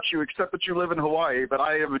anything about you except that you live in Hawaii, but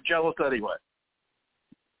I am jealous anyway.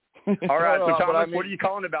 All right, so Thomas, I mean, what are you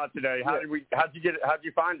calling about today? How'd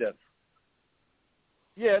you find us?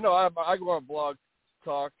 Yeah, no, I go on Blog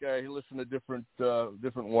Talk. I listen to different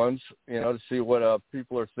ones, to see what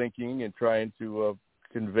people are thinking and trying to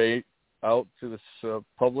convey out to this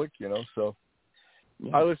public, So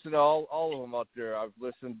I listen to all of them out there. I've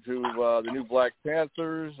listened to the new Black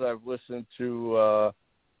Panthers. I've listened to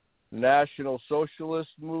National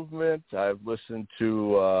Socialist Movement. I've listened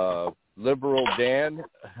to Liberal Dan.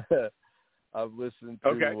 I've listened to,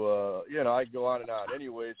 I go on and on.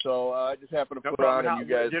 Anyway, so I just happen to put on, and you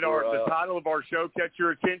guys did the title of our show catch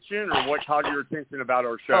your attention, or what caught your attention about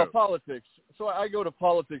our show? Oh, politics. So I go to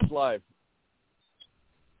Politics Live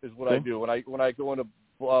is what I do. When I go into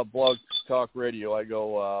Blog Talk Radio, I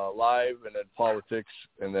go live and then politics,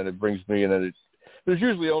 and then it brings me in. And there's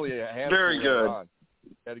usually only a handful Very good. on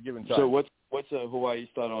at a given time. So what's Hawaii's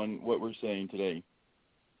thought on what we're saying today?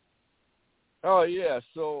 Oh yeah,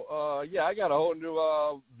 so I got a whole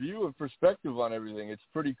new view and perspective on everything. It's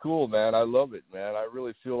pretty cool, man. I love it, man. I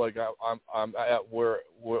really feel like I'm at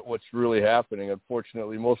what's really happening.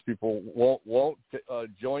 Unfortunately, most people won't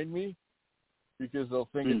join me because they'll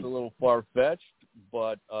think it's a little far-fetched.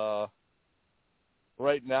 But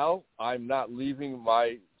right now, I'm not leaving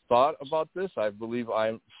my thought about this. I believe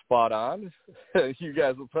I'm spot on. You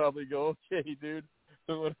guys will probably go, okay, dude,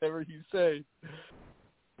 whatever you say.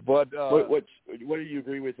 But what do you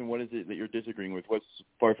agree with, and what is it that you're disagreeing with? What's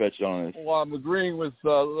far-fetched on this? Well, I'm agreeing with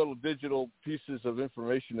little digital pieces of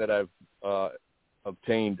information that I've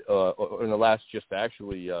obtained in the last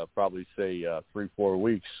probably say 3-4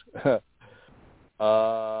 weeks.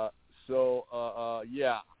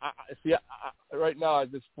 Right now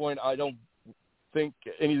at this point, I don't think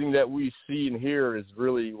anything that we see and hear is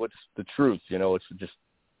really what's the truth.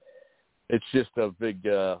 It's just a big.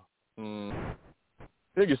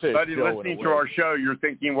 Buddy, listening to our show, you're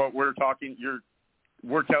thinking what we're talking.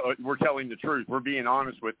 We're telling the truth. We're being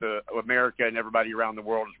honest with America and everybody around the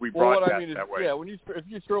world as we broadcast that way. Yeah, if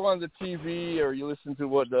you throw on the TV or you listen to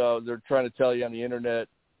what they're trying to tell you on the internet,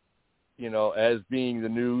 as being the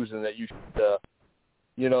news, and that you should,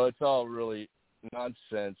 it's all really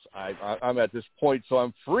nonsense. I'm at this point, so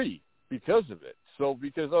I'm free because of it. So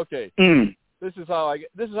this is how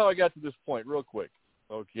I got to this point. Real quick.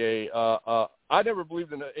 Okay, I never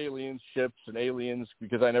believed in alien ships and aliens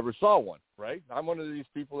because I never saw one, right? I'm one of these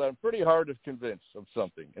people that I'm pretty hard to convince of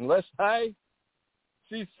something. Unless I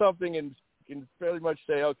see something and can fairly much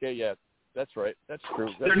say, okay, yeah, that's right, that's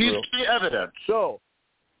true. There needs to be evidence. So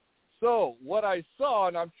what I saw,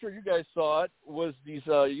 and I'm sure you guys saw it, was these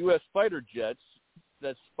U.S. fighter jets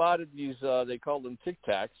that spotted these, they called them Tic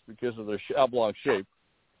Tacs because of their oblong shape.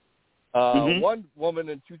 One woman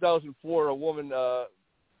in 2004, a woman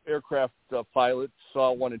aircraft pilot,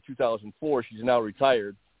 saw one in 2004. She's now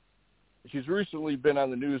retired. She's recently been on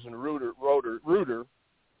the news in Reuter, and how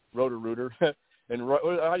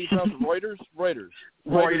do you pronounce it? Reuters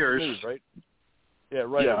news, right? Yeah,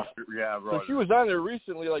 Reuters. Yeah, Reuters. So she was on there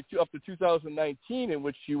recently, up to 2019, in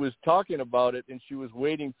which she was talking about it, and she was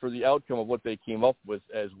waiting for the outcome of what they came up with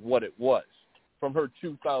as what it was from her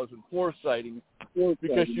 2004 sighting,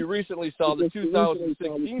 because she recently saw the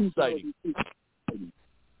 2016 sighting.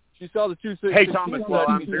 She saw the 2016. Hey, Thomas, well,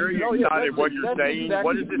 I'm very excited what you're saying.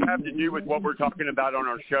 What does this have to do with what we're talking about on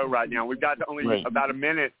our show right now? We've got only about a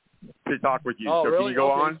minute to talk with you. Oh, so really? Can you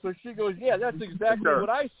go on? So she goes, yeah, that's exactly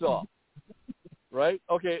what I saw. right?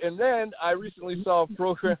 Okay, and then I recently saw a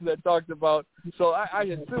program that talked about, so I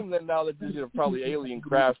assume then now that these are probably alien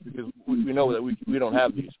crafts because we know that we don't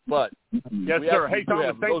have these, but yes, sir. Hey,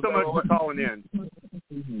 Thomas, thanks so much for calling in.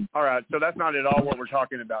 All right, so that's not at all what we're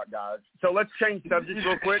talking about, guys. So let's change subjects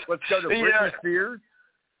real quick. Let's go to Britney Spears.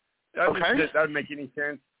 That doesn't make any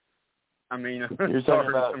sense. I mean, you're talking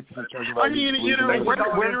about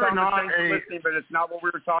whether or not but it's not what we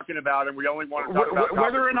were talking about, and we only want to talk about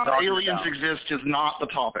whether or not aliens exist is not the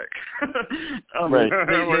topic. Right.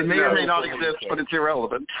 They may or may not exist, but it's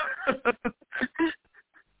irrelevant.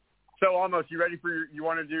 So, almost, you ready for you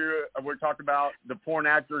want to do? We're talking about the porn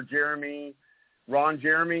actor Ron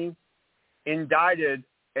Jeremy, indicted.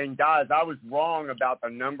 And guys, I was wrong about the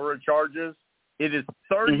number of charges. It is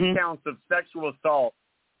 30 counts of sexual assault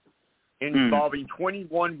involving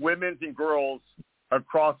 21 women and girls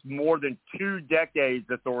across more than 2 decades,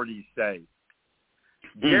 authorities say.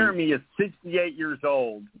 Jeremy is 68 years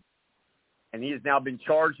old, and he has now been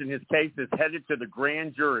charged, and his case is headed to the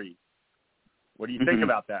grand jury. What do you think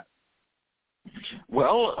about that?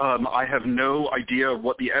 Well, I have no idea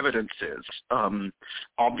what the evidence is.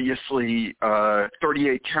 Obviously,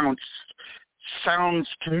 38 counts sounds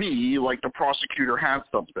to me like the prosecutor has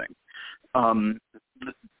something.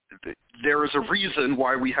 There is a reason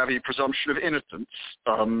why we have a presumption of innocence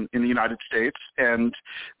in the United States, and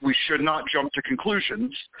we should not jump to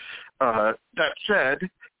conclusions. That said,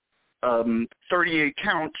 38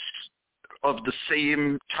 counts of the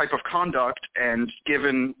same type of conduct, and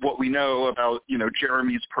given what we know about,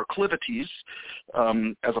 Jeremy's proclivities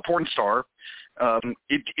as a porn star,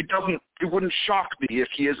 it wouldn't shock me if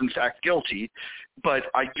he is in fact guilty, but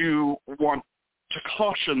I do want to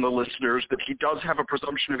caution the listeners that he does have a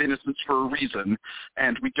presumption of innocence for a reason,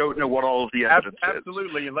 and we don't know what all of the evidence is.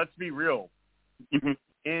 Absolutely, and let's be real.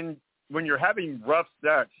 When you're having rough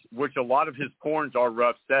sex, which a lot of his porns are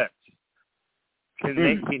rough sex, can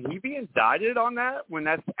he be indicted on that when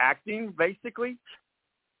that's acting, basically?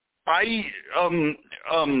 I'm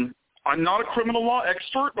not a criminal law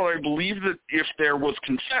expert, but I believe that if there was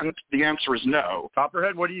consent, the answer is no.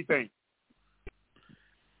 Copperhead, what do you think?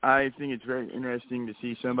 I think it's very interesting to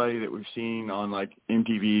see somebody that we've seen on like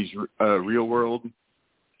MTV's Real World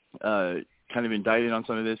kind of indicted on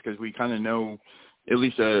some of this, because we kind of know at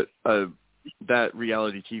least that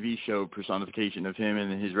reality TV show personification of him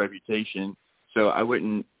and his reputation. So I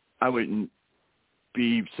wouldn't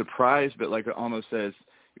be surprised, but like it almost says,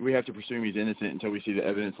 we have to presume he's innocent until we see the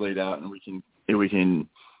evidence laid out and we can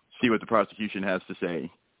see what the prosecution has to say.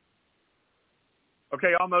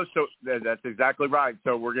 Okay, almost. So that's exactly right.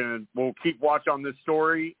 So we'll keep watch on this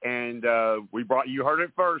story, and you heard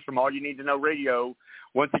it first from All You Need to Know Radio.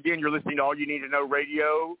 Once again, you're listening to All You Need to Know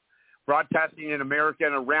Radio, broadcasting in America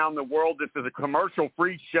and around the world. This is a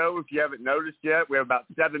commercial-free show. If you haven't noticed yet, we have about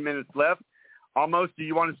 7 minutes left. Almost, do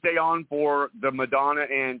you want to stay on for the Madonna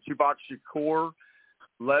and Tupac Shakur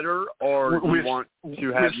letter, or do you want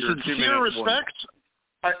to have your 2 minutes?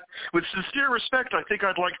 With sincere respect, I think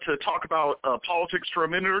I'd like to talk about politics for a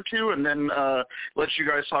minute or two, and then let you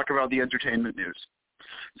guys talk about the entertainment news.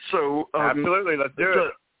 So absolutely, let's do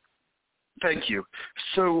it. Thank you.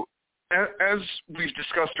 So as we've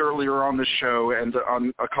discussed earlier on this show and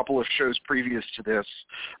on a couple of shows previous to this,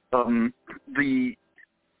 the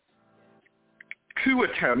coup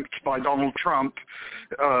attempt by Donald Trump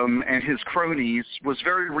and his cronies was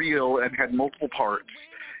very real and had multiple parts.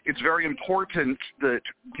 It's very important that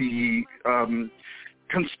the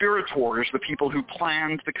conspirators, the people who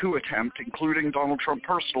planned the coup attempt, including Donald Trump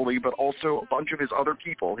personally, but also a bunch of his other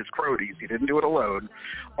people, his cronies, he didn't do it alone,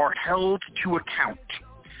 are held to account.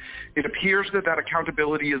 It appears that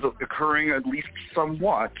accountability is occurring at least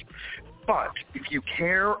somewhat, but if you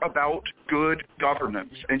care about good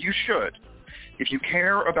governance, and you should, if you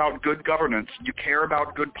care about good governance, you care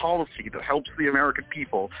about good policy that helps the American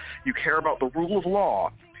people, you care about the rule of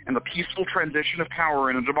law and the peaceful transition of power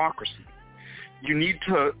in a democracy, you need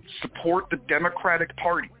to support the Democratic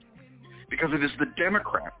Party, because it is the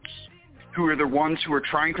Democrats who are the ones who are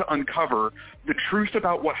trying to uncover the truth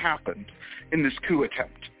about what happened in this coup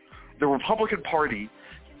attempt. The Republican Party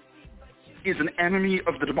is an enemy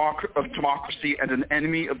of democracy and an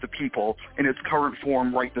enemy of the people in its current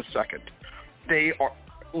form right this second. They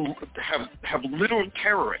have literal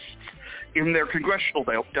terrorists in their congressional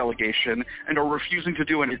delegation and are refusing to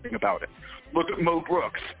do anything about it. Look at Mo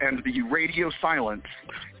Brooks and the radio silence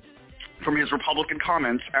from his Republican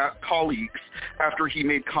colleagues after he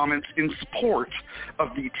made comments in support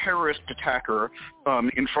of the terrorist attacker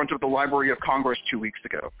in front of the Library of Congress 2 weeks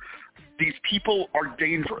ago. These people are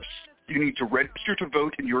dangerous. You need to register to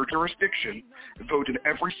vote in your jurisdiction, vote in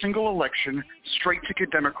every single election, straight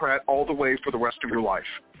ticket Democrat all the way for the rest of your life.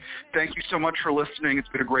 Thank you so much for listening. It's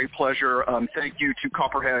been a great pleasure. Thank you to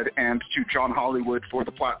Copperhead and to John Hollywood for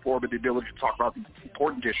the platform and the ability to talk about these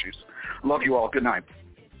important issues. Love you all. Good night.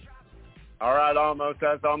 All right, Almost.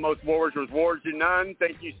 That's Almost Wars with Wars and None.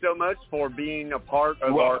 Thank you so much for being a part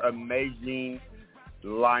of our amazing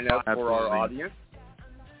lineup for our audience.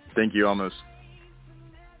 Thank you, Almost.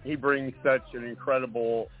 He brings such an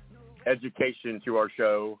incredible education to our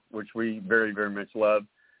show, which we very, very much love.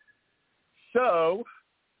 So,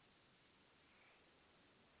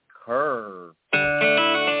 Curve.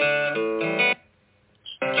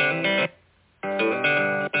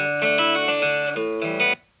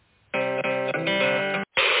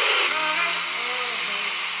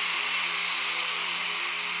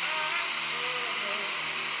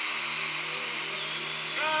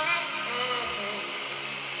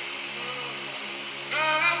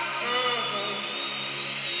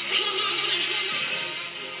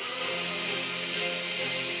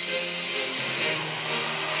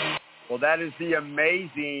 Well, that is the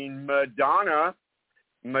amazing Madonna.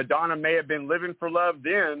 Madonna may have been living for love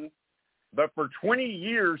then, but for 20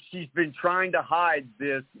 years she's been trying to hide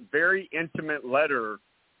this very intimate letter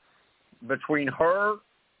between her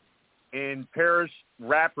and Paris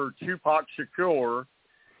rapper Tupac Shakur.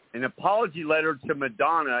 An apology letter to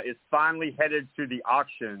Madonna is finally headed to the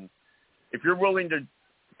auction. If you're willing to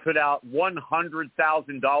put out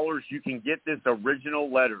 $100,000, you can get this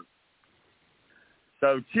original letter.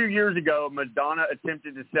 So 2 years ago, Madonna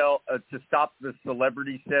attempted to stop the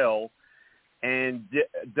celebrity sale and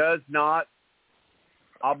does not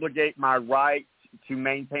obligate my right to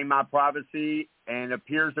maintain my privacy, and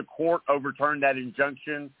appears the court overturned that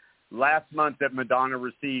injunction last month that Madonna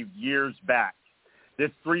received years back. This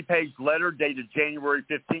 3-page letter dated January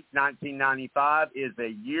 15, 1995 is a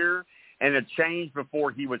year and a change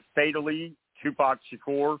before Tupac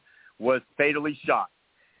Shakur was fatally shot.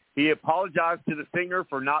 He apologized to the singer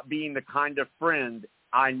for not being the kind of friend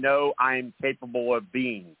I know I am capable of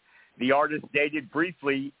being. The artists dated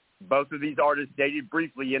briefly. Both of these artists dated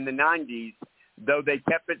briefly in the 90s, though they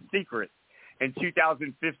kept it secret. In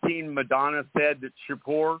 2015, Madonna said that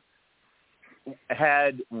Shakur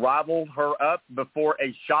had rivaled her up before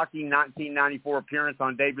a shocking 1994 appearance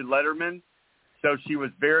on David Letterman. So she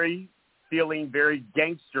was feeling very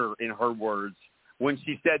gangster, in her words, when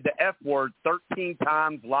she said the F word 13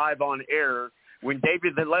 times live on air, when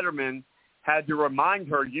David Letterman had to remind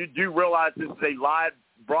her, you do realize this is a live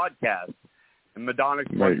broadcast. And Madonna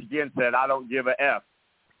once again said, I don't give a F.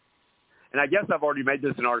 And I guess I've already made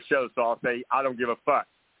this in our show, so I'll say, I don't give a fuck,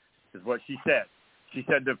 is what she said. She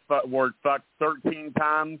said the word fuck 13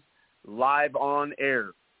 times live on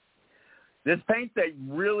air. This paints a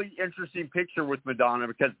really interesting picture with Madonna,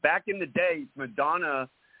 because back in the day,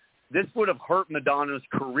 this would have hurt Madonna's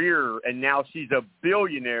career, and now she's a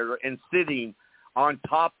billionaire and sitting on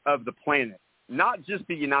top of the planet. Not just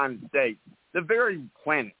the United States, the very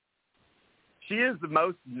planet. She is the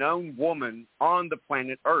most known woman on the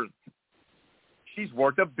planet Earth. She's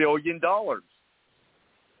worth $1 billion.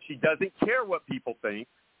 She doesn't care what people think,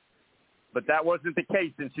 but that wasn't the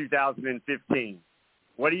case in 2015.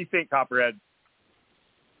 What do you think, Copperhead?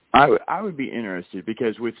 I would be interested,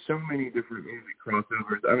 because with so many different music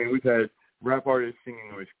crossovers, I mean, we've had rap artists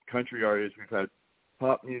singing with country artists, we've had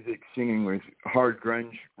pop music singing with hard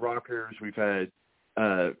grunge rockers, we've had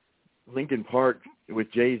Linkin Park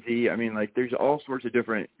with Jay-Z. I mean, like, there's all sorts of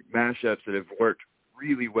different mashups that have worked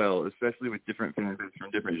really well, especially with different fan bases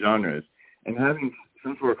from different genres. And having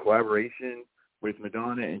some sort of collaboration with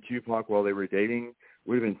Madonna and Tupac while they were dating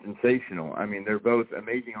would have been sensational. I mean, they're both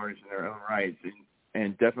amazing artists in their own rights,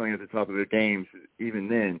 and definitely at the top of their games even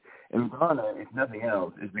then. And Madonna, if nothing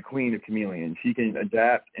else, is the queen of chameleon. She can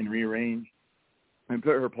adapt and rearrange and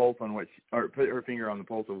put her pulse on put her finger on the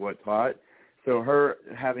pulse of what's hot. So her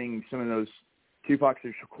having some of those Tupac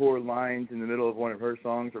Shakur lines in the middle of one of her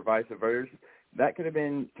songs, or vice versa, that could have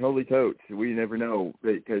been totally totes. We never know,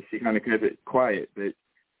 because she kind of kept it quiet. But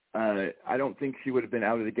I don't think she would have been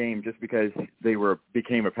out of the game just because they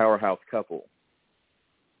became a powerhouse couple.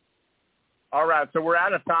 All right, so we're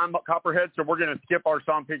out of time, Copperhead, so we're going to skip our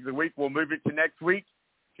Song Pick of the Week. We'll move it to next week.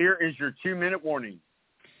 Here is your 2-minute warning.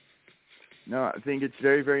 No, I think it's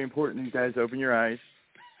very, very important you guys open your eyes.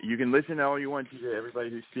 You can listen all you want to everybody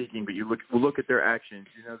who's speaking, but you look at their actions.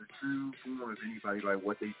 You know the true form of anybody by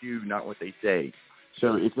what they do, not what they say.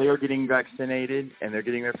 So if they are getting vaccinated and they're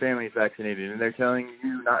getting their families vaccinated and they're telling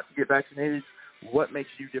you not to get vaccinated, what makes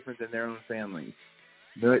you different than their own families?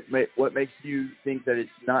 What makes you think that it's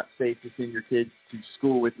not safe to send your kids to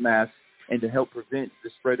school with masks and to help prevent the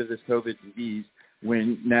spread of this COVID disease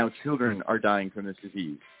when now children are dying from this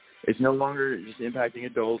disease? It's no longer just impacting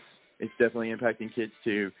adults. It's definitely impacting kids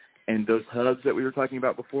too. And those hubs that we were talking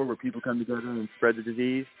about before where people come together and spread the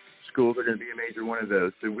disease, schools are going to be a major one of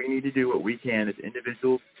those. So we need to do what we can as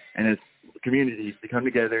individuals and as communities to come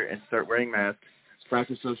together and start wearing masks,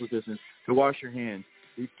 practice social distance, to wash your hands,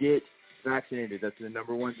 to get vaccinated. That's the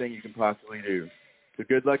number one thing you can possibly do. So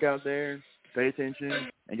good luck out there. Pay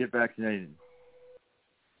attention and get vaccinated.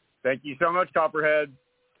 Thank you so much, Copperhead.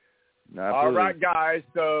 Absolutely. All right, guys.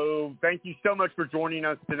 So thank you so much for joining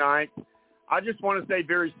us tonight. I just want to say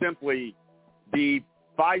very simply, the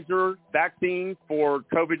Pfizer vaccine for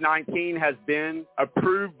COVID-19 has been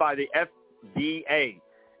approved by the FDA.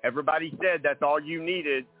 Everybody said that's all you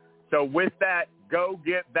needed. So with that, go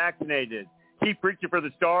get vaccinated. Keep reaching for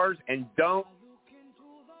the stars, and don't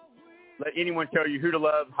let anyone tell you who to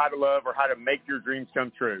love, or how to make your dreams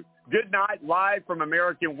come true. Good night, live from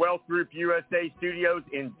American Wealth Group USA Studios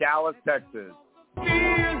in Dallas, Texas.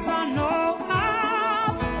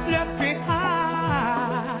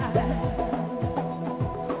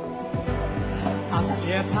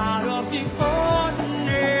 Step out of the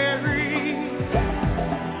ordinary.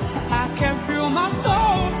 I can feel my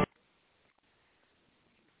soul.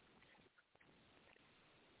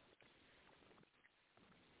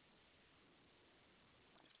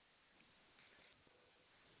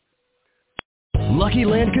 Lucky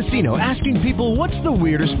Land Casino, asking people, what's the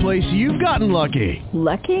weirdest place you've gotten lucky?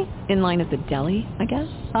 Lucky? In line at the deli, I guess?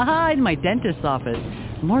 Aha, in my dentist's office.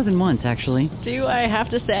 More than once, actually. Do I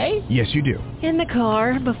have to say? Yes, you do. In the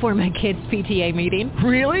car before my kids' PTA meeting.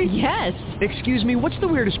 Really? Yes. Excuse me, what's the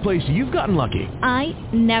weirdest place you've gotten lucky? I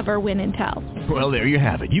never win and tell. Well, there you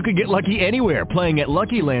have it. You can get lucky anywhere, playing at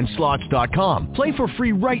LuckyLandSlots.com. Play for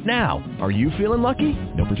free right now. Are you feeling lucky?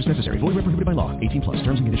 No purchase necessary. Void where prohibited by law. 18+.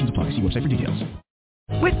 Terms and conditions apply. See website for details.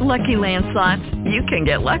 With Lucky Land Slots, you can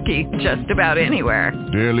get lucky just about anywhere.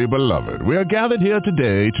 Dearly beloved, we are gathered here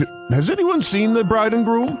today to... Has anyone seen the bride and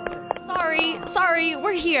groom? Sorry,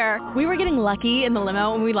 we're here. We were getting lucky in the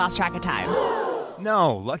limo and we lost track of time.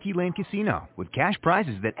 No, Lucky Land Casino, with cash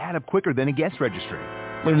prizes that add up quicker than a guest registry.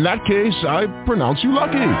 In that case, I pronounce you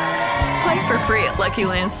lucky. Play for free at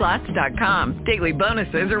LuckyLandSlots.com. Daily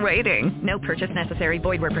bonuses are waiting. No purchase necessary.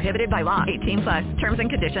 Void where prohibited by law. 18+. Terms and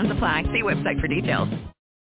conditions apply. See website for details.